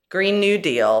 Green New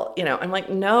Deal. I'm like,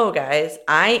 no, guys,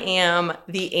 I am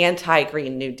the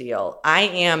anti-Green New Deal.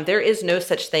 There is no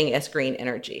such thing as green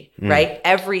energy, right?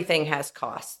 Everything has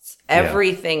costs.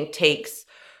 Everything takes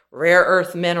rare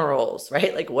earth minerals,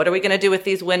 right? Like, what are we going to do with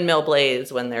these windmill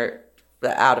blades when they're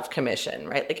out of commission,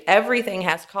 right? Like, everything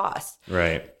has costs.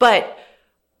 Right. But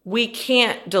we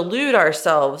can't delude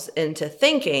ourselves into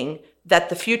thinking that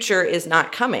the future is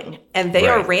not coming. And they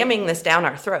are ramming this down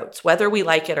our throats, whether we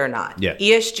like it or not. Yeah.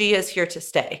 ESG is here to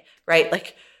stay, right?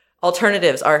 Like,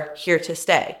 alternatives are here to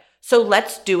stay. So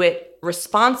let's do it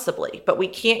responsibly. But we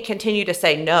can't continue to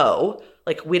say, no,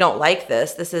 like, we don't like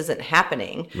this. This isn't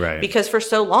happening. Right. Because for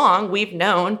so long, we've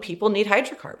known people need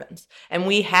hydrocarbons. And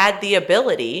we had the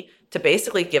ability to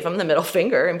basically give them the middle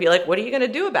finger and be like, what are you going to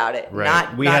do about it? Right.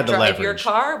 Not had drive the your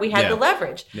car. We had the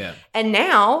leverage. Yeah. And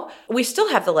now we still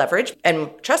have the leverage. And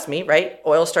trust me, right?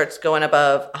 Oil starts going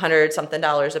above $100-something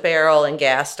a barrel and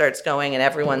gas starts going and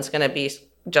everyone's going to be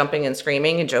jumping and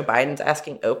screaming. And Joe Biden's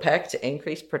asking OPEC to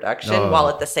increase production while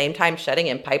at the same time shutting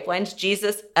in pipelines.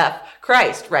 Jesus F.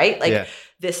 Christ, right? Like,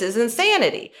 this is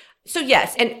insanity. So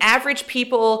yes, and average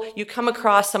people, you come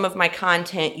across some of my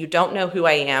content, you don't know who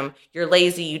I am, you're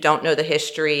lazy, you don't know the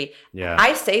history. Yeah.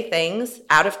 I say things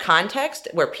out of context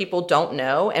where people don't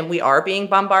know, and we are being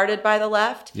bombarded by the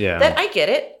left. Yeah. That I get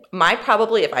it.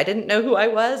 Probably, if I didn't know who I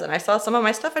was and I saw some of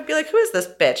my stuff, I'd be like, who is this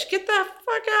bitch? Get the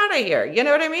fuck out of here. You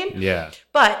know what I mean? Yeah.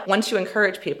 But once you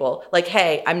encourage people, like,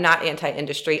 hey, I'm not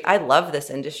anti-industry. I love this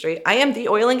industry. I am the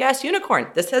oil and gas unicorn.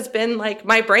 This has been like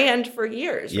my brand for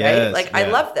years, right? Like, I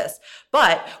love this.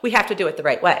 But we have to do it the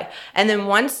right way. And then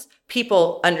once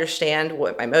people understand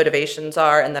what my motivations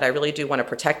are and that I really do want to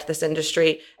protect this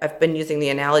industry, I've been using the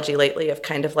analogy lately of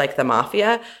kind of like the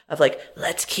mafia, of like,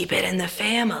 let's keep it in the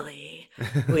family.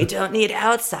 We don't need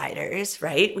outsiders,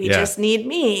 right? We just need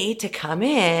me to come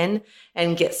in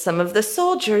and get some of the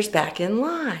soldiers back in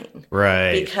line.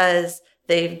 Right. Because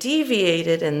they've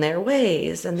deviated in their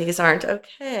ways and these aren't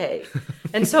okay.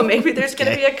 And so maybe there's going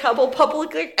to be a couple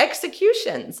public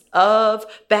executions of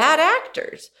bad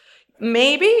actors.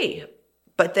 Maybe.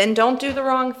 But then don't do the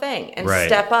wrong thing and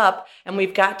step up. And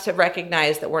we've got to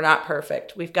recognize that we're not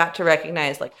perfect. We've got to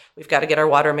recognize, like, we've got to get our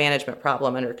water management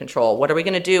problem under control. What are we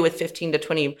going to do with 15 to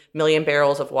 20 million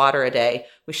barrels of water a day?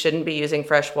 We shouldn't be using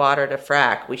fresh water to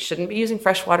frack. We shouldn't be using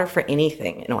fresh water for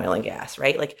anything in oil and gas,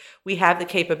 right? Like, we have the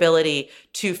capability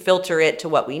to filter it to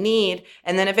what we need.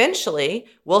 And then eventually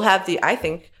we'll have the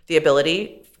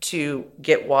ability to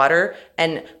get water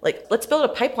and, like, let's build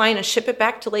a pipeline and ship it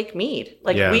back to Lake Mead.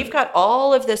 Like, we've got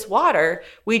all of this water.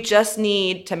 We just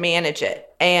need to manage it.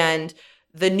 And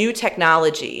the new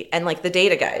technology and like the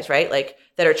data guys, right? Like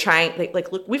that are trying,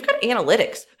 like look, we've got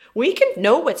analytics. We can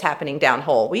know what's happening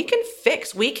downhole. We can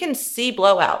fix, we can see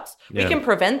blowouts. We can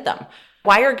prevent them.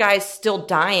 Why are guys still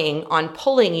dying on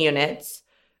pulling units?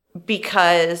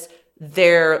 Because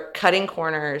they're cutting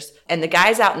corners, and the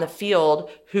guys out in the field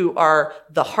who are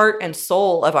the heart and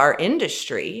soul of our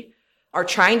industry are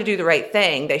trying to do the right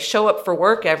thing. They show up for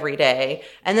work every day,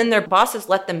 and then their bosses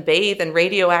let them bathe in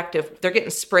they're getting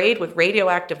sprayed with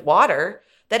radioactive water.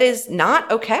 That is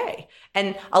not okay.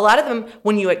 And a lot of them,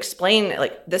 when you explain,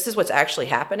 like, this is what's actually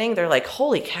happening, they're like,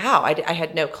 holy cow, I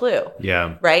had no clue.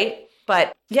 Yeah. Right?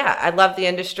 But yeah, I love the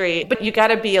industry, but you got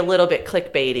to be a little bit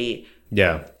clickbaity.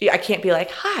 Yeah. I can't be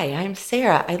like, hi, I'm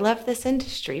Sarah. I love this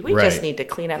industry. We just need to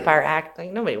clean up our act.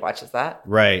 Like, nobody watches that.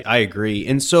 Right. I agree.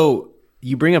 And so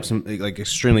you bring up some like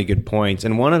extremely good points.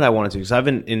 And one that I wanted to, because I've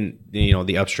been in,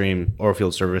 the upstream oil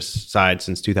field service side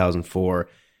since 2004.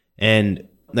 And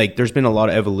like, there's been a lot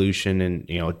of evolution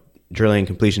in, drilling and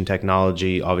completion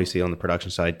technology, obviously on the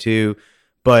production side too.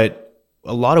 But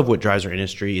a lot of what drives our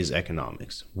industry is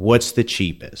economics. What's the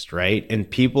cheapest, right? And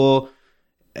people,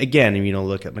 again,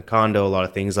 look at Macondo, a lot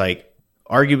of things like,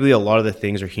 arguably a lot of the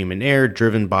things are human error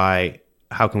driven by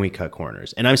how can we cut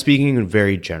corners? And I'm speaking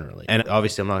very generally. And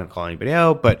obviously I'm not going to call anybody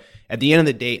out, but at the end of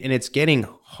the day, and it's getting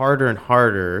harder and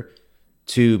harder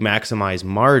to maximize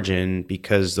margin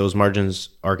because those margins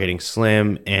are getting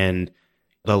slim, and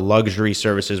the luxury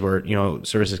services where,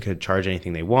 services could charge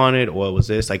anything they wanted. Oil was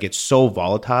this, like, it's so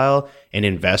volatile, and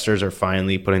investors are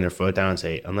finally putting their foot down and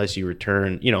say, unless you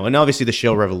return, and obviously the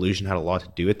shale revolution had a lot to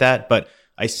do with that. But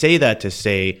I say that to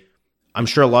say, I'm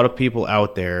sure a lot of people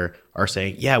out there are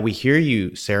saying, yeah, we hear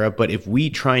you, Sarah, but if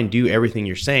we try and do everything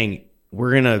you're saying,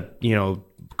 we're going to,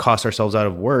 cost ourselves out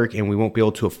of work, and we won't be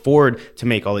able to afford to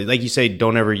make all these, like you say,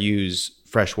 don't ever use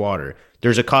fresh water.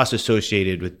 There's a cost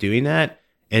associated with doing that.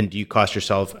 And you cost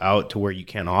yourself out to where you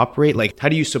can't operate? Like, how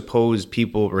do you suppose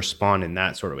people respond in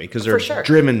that sort of way? Because they're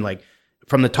driven like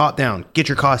from the top down, get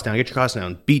your costs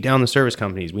down, beat down the service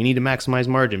companies. We need to maximize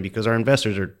margin because our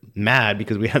investors are mad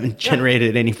because we haven't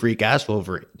generated any free cash flow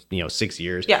for, 6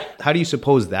 years. Yeah. How do you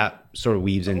suppose that sort of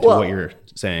weaves into what you're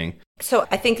saying? So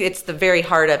I think it's the very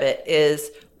heart of it is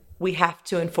we have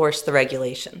to enforce the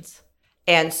regulations.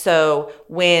 And so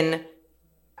when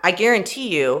I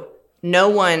guarantee you, no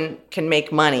one can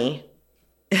make money,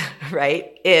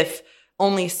 right, if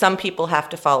only some people have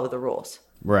to follow the rules.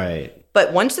 Right.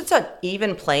 But once it's an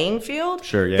even playing field,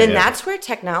 that's where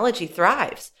technology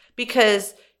thrives,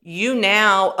 because you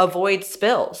now avoid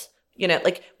spills.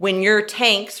 Like when your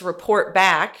tanks report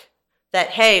back that,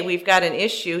 hey, we've got an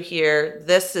issue here,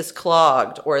 this is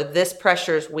clogged, or this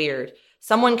pressure is weird,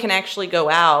 someone can actually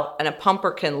go out and a pumper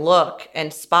can look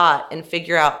and spot and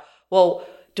figure out, well,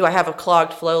 do I have a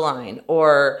clogged flow line,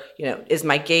 or, is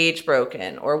my gauge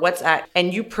broken, or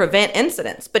and you prevent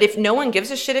incidents. But if no one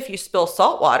gives a shit if you spill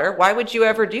salt water, why would you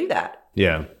ever do that?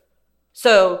 Yeah.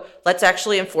 So let's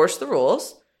actually enforce the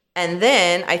rules. And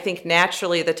then I think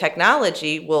naturally the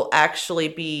technology will actually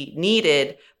be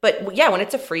needed. But yeah, when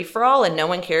it's a free for all and no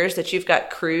one cares that you've got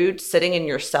crude sitting in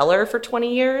your cellar for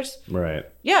 20 years. Right.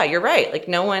 Yeah, you're right. Like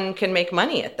no one can make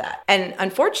money at that. And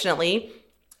unfortunately,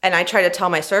 and I try to tell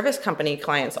my service company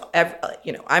clients,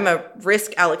 I'm a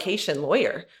risk allocation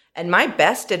lawyer. And my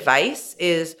best advice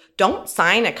is don't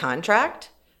sign a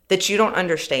contract that you don't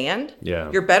understand.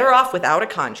 Yeah. You're better off without a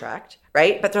contract,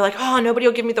 right? But they're like, oh, nobody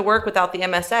will give me the work without the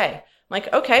MSA. I'm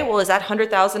like, okay, well, is that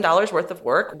 $100,000 worth of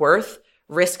work worth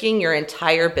risking your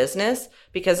entire business?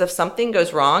 Because if something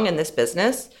goes wrong in this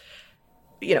business,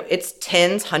 it's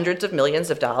tens, hundreds of millions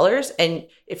of dollars. And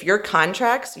if your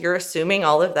contracts, you're assuming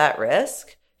all of that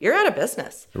risk, you're out of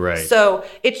business. Right. So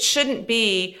it shouldn't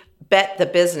be bet the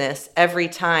business every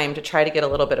time to try to get a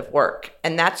little bit of work.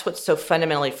 And that's what's so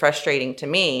fundamentally frustrating to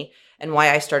me, and why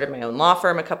I started my own law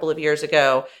firm a couple of years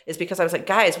ago, is because I was like,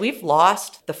 guys, we've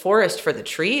lost the forest for the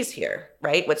trees here,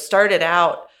 right? What started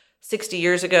out 60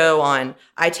 years ago on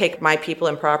I take my people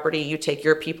and property, you take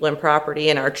your people and property,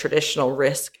 in our traditional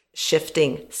risk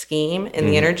shifting scheme in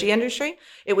the energy industry,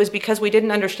 it was because we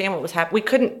didn't understand what was happening. We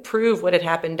couldn't prove what had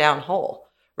happened downhole.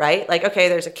 Right? Like, okay,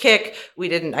 there's a kick, we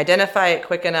didn't identify it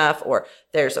quick enough, or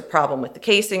there's a problem with the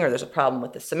casing, or there's a problem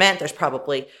with the cement, there's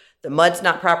probably the mud's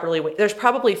not properly, there's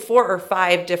probably 4 or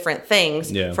 5 different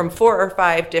things from 4 or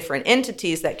 5 different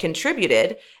entities that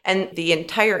contributed. And the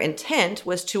entire intent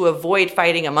was to avoid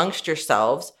fighting amongst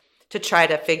yourselves to try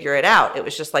to figure it out. It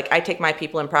was just like, I take my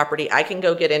people and property, I can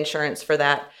go get insurance for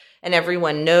that, and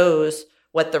everyone knows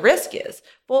what the risk is.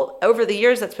 Well, over the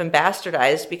years, that's been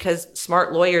bastardized because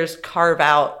smart lawyers carve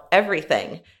out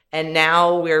everything. And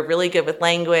now we're really good with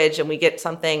language and we get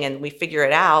something and we figure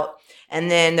it out. And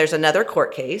then there's another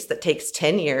court case that takes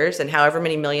 10 years and however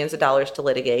many millions of dollars to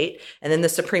litigate. And then the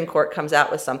Supreme Court comes out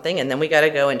with something and then we got to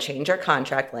go and change our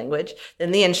contract language.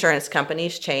 Then the insurance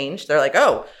companies change. They're like,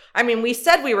 oh, I mean, we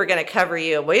said we were going to cover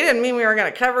you. We didn't mean we were going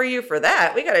to cover you for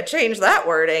that. We got to change that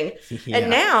wording. Yeah. And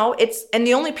now and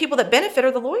the only people that benefit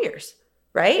are the lawyers,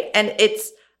 right? And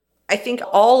I think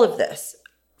all of this,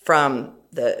 from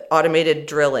the automated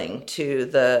drilling to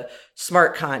the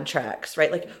smart contracts,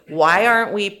 right? Like, why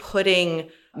aren't we putting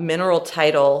mineral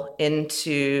title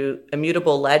into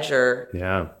immutable ledger?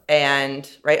 Yeah. And,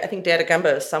 right, I think Data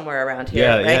Gumbo is somewhere around here,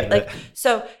 right? Yeah.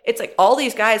 So it's like all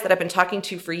these guys that I've been talking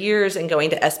to for years and going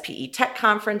to SPE tech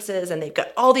conferences, and they've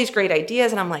got all these great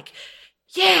ideas. And I'm like,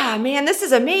 yeah, man, this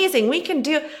is amazing. We can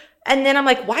do. And then I'm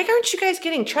like, why aren't you guys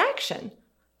getting traction?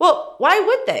 Well, why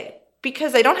would they?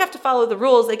 Because they don't have to follow the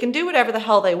rules. They can do whatever the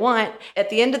hell they want. At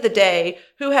the end of the day,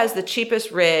 who has the cheapest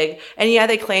rig? And yeah,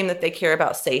 they claim that they care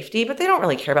about safety, but they don't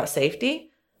really care about safety.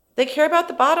 They care about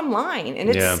the bottom line. And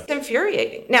it's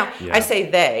infuriating. Now, I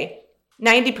say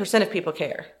 90% of people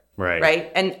care.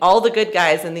 Right. And all the good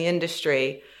guys in the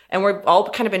industry. And we're all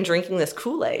kind of been drinking this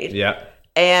Kool-Aid. Yeah.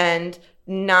 And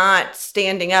not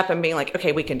standing up and being like,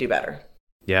 okay, we can do better.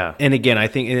 Yeah. And again, I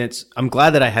think, I'm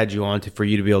glad that I had you on for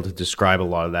you to be able to describe a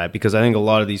lot of that, because I think a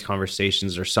lot of these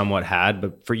conversations are somewhat had,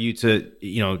 but for you to,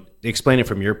 explain it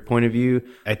from your point of view,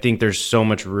 I think there's so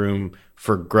much room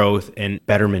for growth and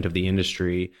betterment of the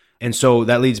industry. And so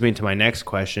that leads me into my next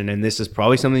question. And this is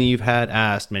probably something you've had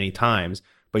asked many times,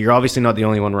 but you're obviously not the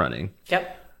only one running.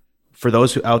 Yep. For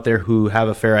those out there who have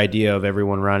a fair idea of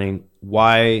everyone running,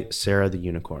 why Sarah the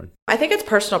Unicorn? I think it's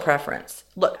personal preference.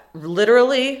 Look,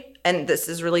 literally, and this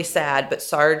is really sad, but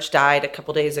Sarge died a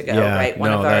couple days ago, right?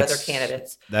 One of our other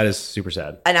candidates. That is super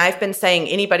sad. And I've been saying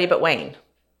anybody but Wayne,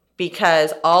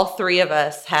 because all three of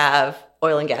us have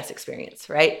oil and gas experience,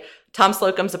 right? Tom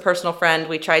Slocum's a personal friend.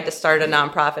 We tried to start a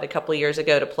nonprofit a couple of years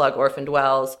ago to plug orphaned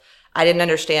wells. I didn't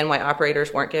understand why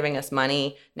operators weren't giving us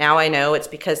money. Now I know it's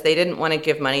because they didn't want to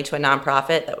give money to a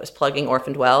nonprofit that was plugging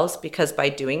orphaned wells, because by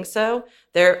doing so,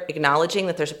 they're acknowledging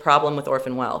that there's a problem with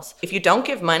orphan wells. If you don't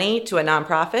give money to a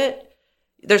nonprofit,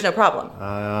 there's no problem.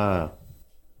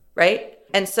 Right?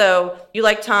 And so you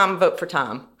like Tom, vote for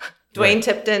Tom. Dwayne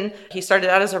Tipton, he started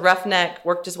out as a roughneck,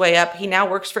 worked his way up. He now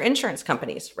works for insurance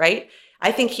companies, right?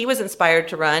 I think he was inspired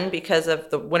to run because of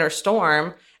the winter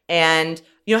storm. And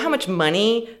you know how much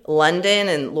money London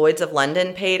and Lloyd's of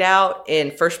London paid out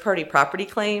in first-party property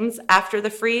claims after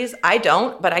the freeze? I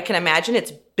don't, but I can imagine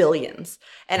it's billions.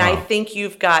 And I think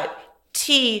you've got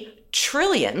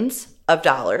trillions of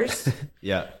dollars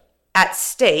at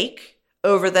stake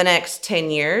over the next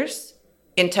 10 years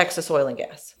in Texas oil and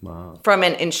gas. Wow. From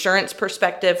an insurance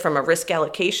perspective, from a risk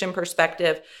allocation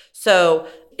perspective. So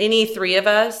any three of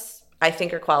us, I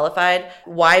think, are qualified.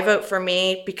 Why vote for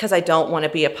me? Because I don't want to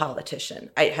be a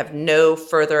politician. I have no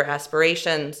further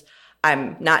aspirations.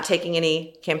 I'm not taking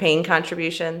any campaign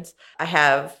contributions. I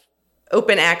have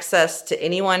open access to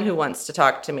anyone who wants to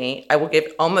talk to me. I will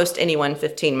give almost anyone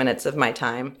 15 minutes of my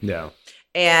time. Yeah.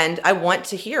 And I want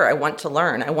to hear. I want to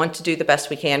learn. I want to do the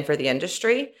best we can for the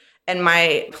industry. And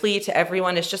my plea to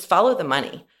everyone is just follow the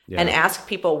money and ask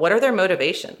people, what are their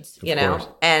motivations? Of course.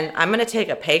 And I'm going to take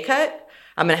a pay cut.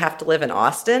 I'm going to have to live in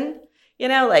Austin.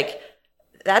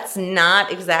 That's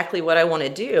not exactly what I want to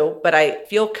do, but I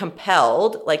feel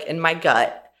compelled, like in my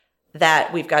gut,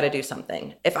 that we've got to do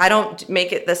something. If I don't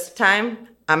make it this time,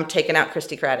 I'm taking out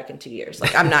Christy Craddock in 2 years.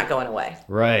 Like, I'm not going away.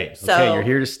 Right. So, okay, you're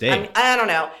here to stay. I don't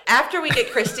know. After we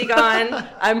get Christy gone,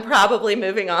 I'm probably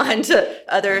moving on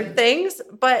to other things.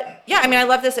 But yeah, I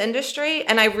love this industry,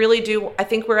 and I really do. I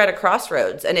think we're at a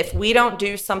crossroads. And if we don't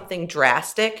do something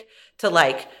drastic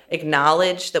to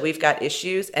acknowledge that we've got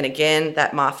issues, and again,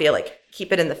 that mafia,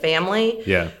 keep it in the family.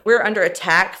 Yeah. We're under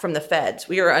attack from the feds.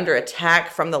 We are under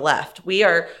attack from the left. We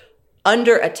are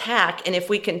under attack. And if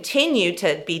we continue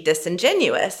to be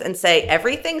disingenuous and say,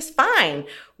 everything's fine,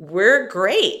 we're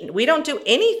great, we don't do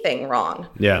anything wrong.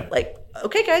 Yeah.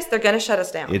 Okay, guys, they're going to shut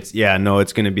us down. It's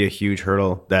going to be a huge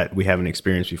hurdle that we haven't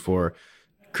experienced before.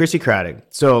 Christy Craddock.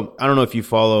 So I don't know if you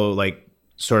follow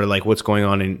sort of what's going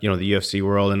on in, the UFC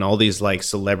world and all these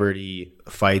celebrity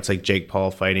fights, like Jake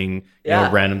Paul fighting,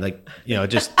 random,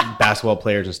 just basketball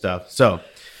players and stuff. So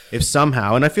if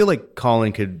somehow, and I feel like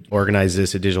Colin could organize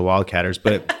this at Digital Wildcatters,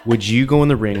 but would you go in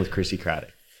the ring with Christy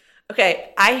Craddock?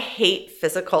 Okay. I hate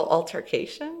physical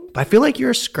altercation. But I feel like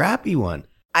you're a scrappy one.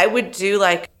 I would do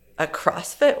a a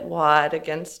CrossFit WOD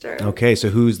against her. Okay, so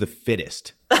who's the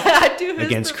fittest? I do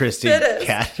against Christy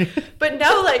Cat. But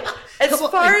no, like as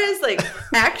far as like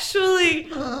actually,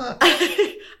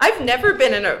 I've never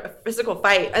been in a physical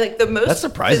fight. I like the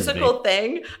most physical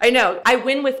thing. I know I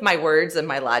win with my words and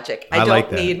my logic. I don't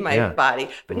like need my body.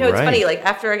 But no, it's funny. Like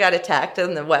after I got attacked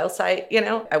on the well site,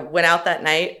 I went out that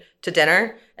night to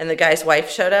dinner, and the guy's wife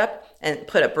showed up and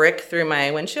put a brick through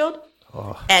my windshield.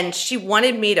 Oh. And she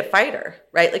wanted me to fight her,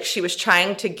 right? Like she was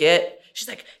trying to she's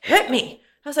like, hit me.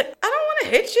 I was like, I don't want to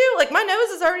hit you. Like my nose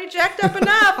is already jacked up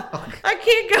enough. I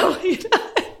can't go.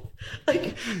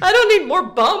 Like I don't need more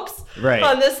bumps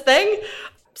on this thing.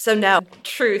 So now,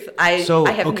 truth, I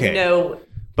have no.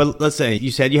 But let's say you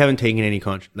said you haven't taken any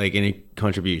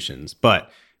contributions,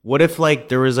 but what if like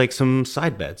there was like some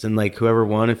side bets and like whoever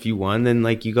won, if you won, then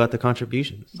like you got the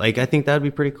contributions. Like I think that'd be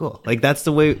pretty cool. Like that's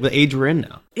the age we're in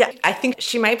now. Yeah, I think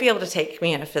she might be able to take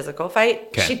me in a physical fight.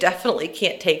 Okay. She definitely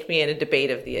can't take me in a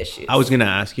debate of the issues. I was gonna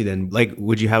ask you then, like,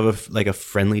 would you have a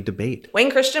friendly debate?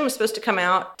 Wayne Christian was supposed to come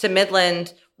out to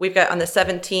Midland. We've got on the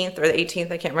 17th or the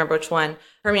 18th, I can't remember which one,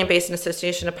 Permian Basin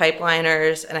Association of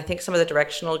Pipeliners, and I think some of the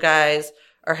directional guys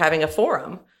are having a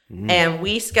forum. And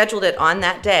we scheduled it on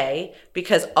that day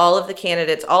because all of the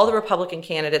candidates, all the Republican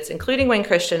candidates, including Wayne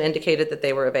Christian, indicated that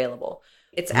they were available.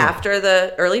 It's after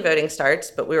the early voting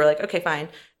starts, but we were like, okay, fine.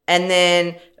 And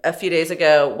then a few days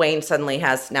ago, Wayne suddenly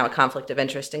has now a conflict of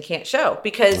interest and can't show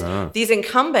because these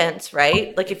incumbents,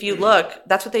 right? Like if you look,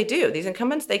 that's what they do. These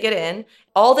incumbents, they get in.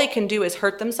 All they can do is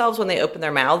hurt themselves when they open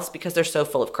their mouths because they're so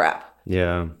full of crap.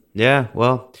 Yeah. Yeah.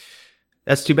 Well,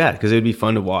 that's too bad because it would be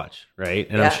fun to watch, right?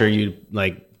 And I'm sure you'd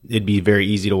like... It'd be very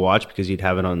easy to watch because you'd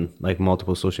have it on like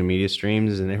multiple social media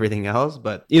streams and everything else.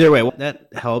 But either way, that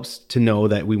helps to know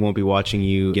that we won't be watching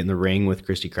you get in the ring with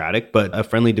Christy Craddock. But a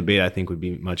friendly debate, I think, would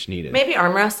be much needed. Maybe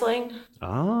arm wrestling.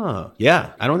 Oh,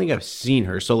 yeah. I don't think I've seen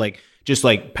her. So like just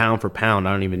like pound for pound,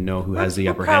 I don't even know who has the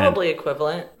upper hand. Probably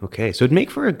equivalent. Okay. So it'd make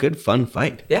for a good, fun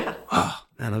fight. Yeah. Oh,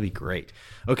 man, that'd be great.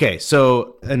 Okay,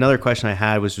 so another question I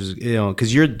had was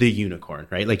because you're the unicorn,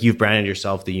 right? Like you've branded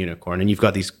yourself the unicorn, and you've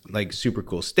got these like super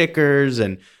cool stickers,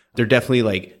 and they're definitely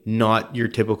like not your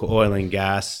typical oil and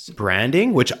gas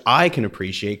branding, which I can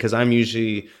appreciate because I'm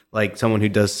usually like someone who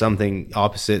does something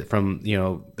opposite from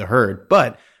the herd.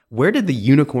 But where did the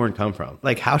unicorn come from?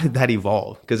 Like, how did that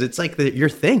evolve? Because it's like your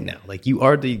thing now. Like you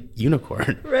are the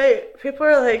unicorn, right? People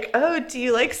are like, "Oh, do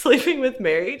you like sleeping with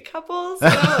married couples?"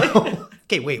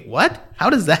 Okay, wait, what? How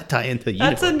does that tie into unicorn?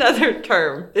 That's another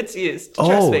term that's used.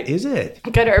 Trust me. Is it?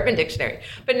 Go to Urban Dictionary.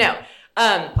 But no.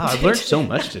 Wow, I've learned so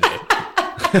much today.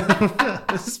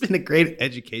 This has been a great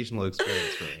educational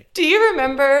experience for me. Do you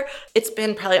remember? It's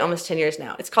been probably almost 10 years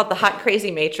now. It's called the Hot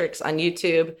Crazy Matrix on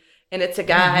YouTube. And it's a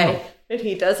guy, and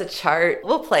he does a chart.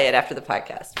 We'll play it after the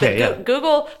podcast. But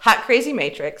Google Hot Crazy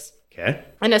Matrix. Okay.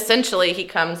 And essentially, he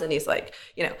comes and he's like,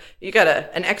 you got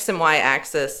an X and Y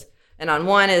axis. And on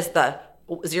one is the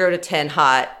 0 to 10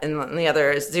 hot, and on the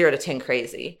other is 0 to 10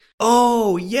 crazy.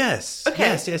 Oh, yes. Okay.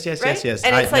 Yes.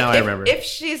 And it's like, I remember. If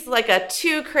she's like a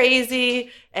 2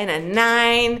 crazy and a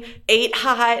 9, 8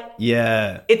 hot.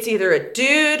 Yeah. It's either a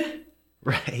dude.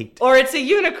 Right. Or it's a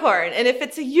unicorn. And if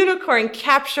it's a unicorn,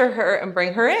 capture her and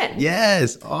bring her in.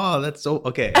 Yes. Oh, that's so...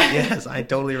 Okay. Yes, I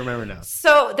totally remember now.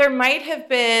 So there might have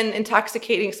been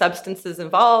intoxicating substances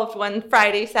involved one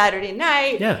Friday, Saturday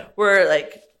night. Yeah. We're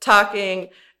like talking,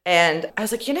 and I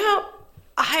was like,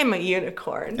 I'm a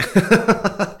unicorn.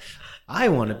 I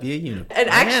want to be a unicorn. And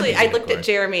actually, I looked at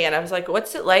Jeremy and I was like,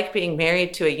 what's it like being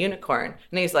married to a unicorn?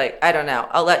 And he's like, I don't know.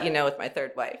 I'll let you know with my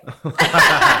third wife.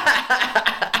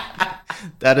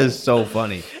 That is so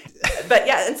funny. But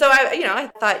yeah, and so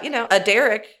I thought, a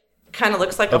derrick kind of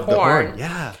looks like a horn.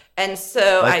 Yeah. And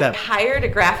so I hired a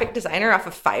graphic designer off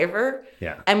of Fiverr.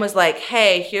 Yeah. And was like,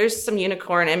 hey, here's some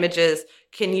unicorn images.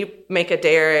 Can you make a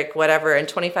derrick, whatever? And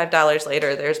 $25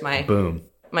 later, there's my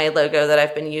logo that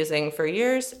I've been using for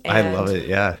years. And I love it.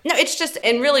 Yeah. No, it's just,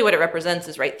 and really what it represents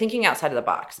is thinking outside of the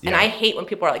box. Yeah. And I hate when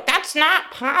people are like, that's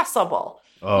not possible.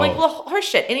 Oh. I'm like, well,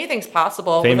 horseshit. Anything's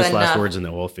possible. Famous last words in the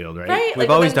oil field, right?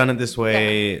 We've always done it this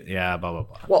way. Yeah, blah, blah,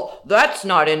 blah. Well, that's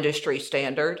not industry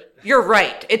standard. You're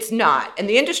right. It's not. And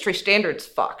the industry standard's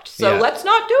fucked. So let's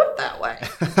not do it that way.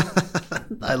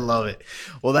 I love it.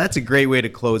 Well, that's a great way to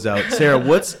close out.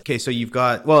 Sarah, so you've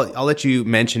got, I'll let you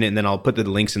mention it and then I'll put the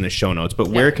links in the show notes, but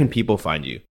where can people find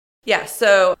you? Yeah,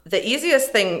 so the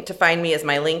easiest thing to find me is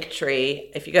my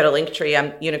Linktree. If you go to Linktree,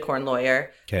 I'm Unicorn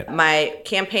Lawyer. Okay. My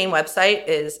campaign website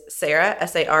is Sarah,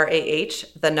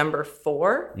 SARAH, the number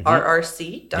 4,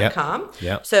 RRC.com.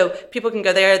 Yep. So people can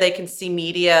go there. They can see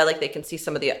media, like they can see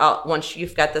some of the, once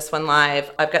you've got this one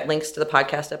live, I've got links to the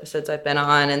podcast episodes I've been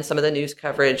on and some of the news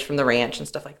coverage from the ranch and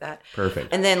stuff like that.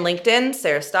 Perfect. And then LinkedIn,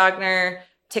 Sarah Stogner.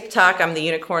 TikTok, I'm the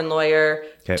Unicorn Lawyer.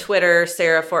 Okay. Twitter,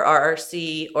 Sarah for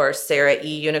RRC, or Sarah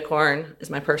E Unicorn is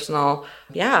my personal.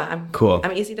 Yeah, I'm cool.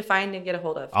 I'm easy to find and get a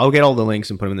hold of. I'll get all the links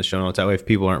and put them in the show notes. That way, if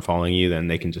people aren't following you, then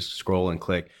they can just scroll and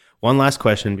click. One last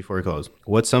question before we close.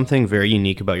 What's something very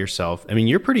unique about yourself? I mean,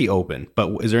 you're pretty open,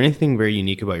 but is there anything very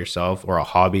unique about yourself or a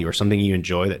hobby or something you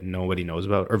enjoy that nobody knows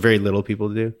about or very little people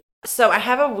do? So I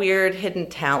have a weird hidden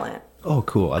talent. Oh,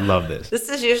 cool. I love this. This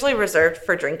is usually reserved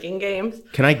for drinking games.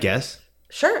 Can I guess?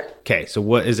 Sure. Okay, so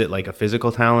what is it, like a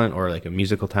physical talent or like a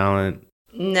musical talent?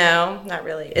 No, not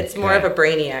really. It's more of a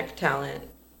brainiac talent.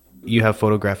 You have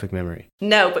photographic memory?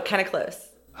 No, but kind of close.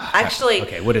 Actually,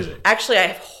 okay, what is it? Actually, I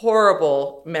have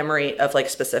horrible memory of like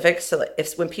specifics. So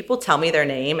if when people tell me their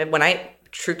name, and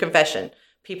true confession,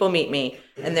 people meet me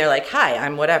and they're like, "Hi,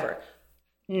 I'm whatever."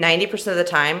 90% of the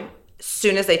time, as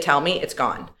soon as they tell me, it's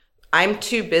gone. I'm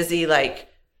too busy like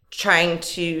trying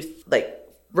to like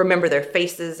remember their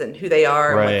faces and who they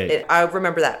are. Right. I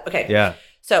remember that. Okay. Yeah.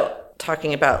 So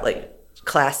talking about like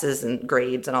classes and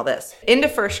grades and all this. Into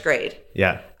first grade.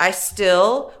 Yeah. I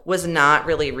still was not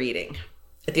really reading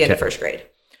at the end of first grade.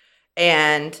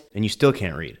 And you still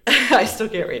can't read. I still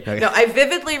can't read. Okay. No, I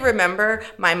vividly remember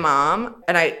my mom,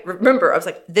 and I was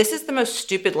like, this is the most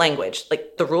stupid language.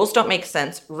 Like, the rules don't make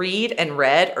sense. Read and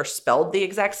read are spelled the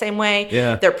exact same way.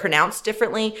 Yeah. They're pronounced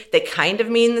differently. They kind of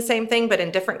mean the same thing, but in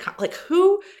different, like,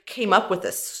 who came up with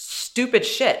this stupid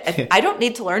shit? And I don't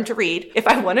need to learn to read. If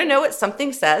I want to know what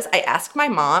something says, I ask my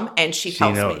mom, and she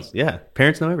tells knows. me. Yeah.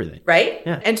 Parents know everything. Right?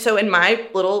 Yeah. And so in my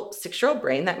little 6-year-old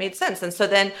brain, that made sense. And so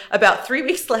then about 3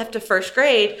 weeks left of first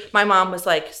grade, my mom was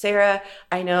like, Sarah,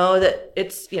 I know that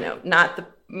it's, not the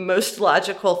most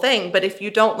logical thing, but if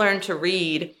you don't learn to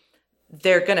read,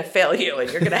 they're going to fail you and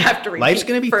you're going to have to read Life's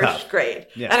going to be first tough. grade.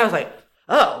 Yeah. And I was like,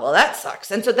 oh, well, that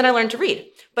sucks. And so then I learned to read.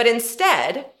 But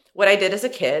instead, what I did as a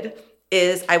kid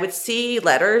is I would see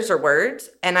letters or words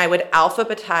and I would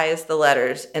alphabetize the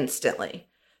letters instantly.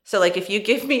 So like if you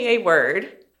give me a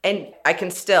word, and I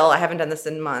haven't done this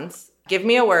in months, give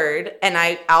me a word and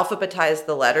I alphabetize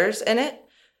the letters in it.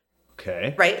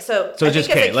 Okay. Right. So just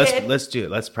okay. Let's do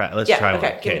it. Let's try one.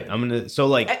 Okay. I'm gonna. So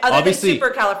like obviously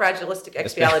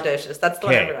supercalifragilisticexpialidocious. That's the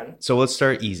one everyone. So let's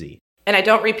start easy. And I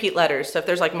don't repeat letters. So if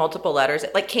there's like multiple letters,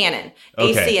 like canon,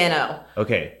 okay. ACNO.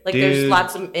 Okay. Like there's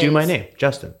lots of. Do my name,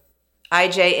 Justin.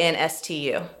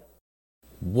 IJNSTU.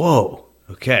 Whoa.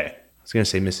 Okay. I was gonna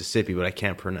say Mississippi, but I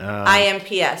can't pronounce.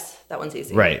 IMPS. That one's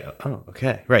easy. Right. Oh.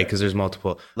 Okay. Right. Because there's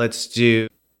multiple. Let's do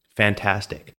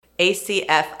fantastic.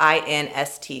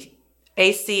 ACFINST.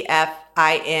 ACFINST.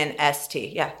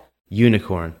 Yeah.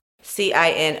 Unicorn.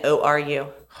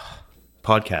 CINORU.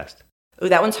 Podcast. Ooh,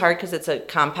 that one's hard because it's a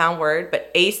compound word,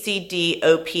 but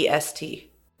ACDOPST.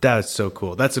 That's so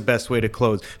cool. That's the best way to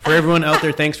close. For everyone out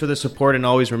there, thanks for the support. And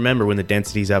always remember, when the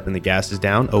density's up and the gas is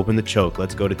down, open the choke.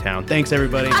 Let's go to town. Thanks,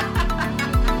 everybody.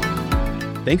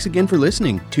 Thanks again for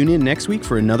listening. Tune in next week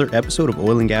for another episode of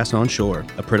Oil and Gas on Shore,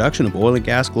 a production of Oil and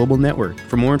Gas Global Network.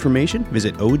 For more information,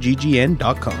 visit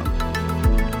oggn.com.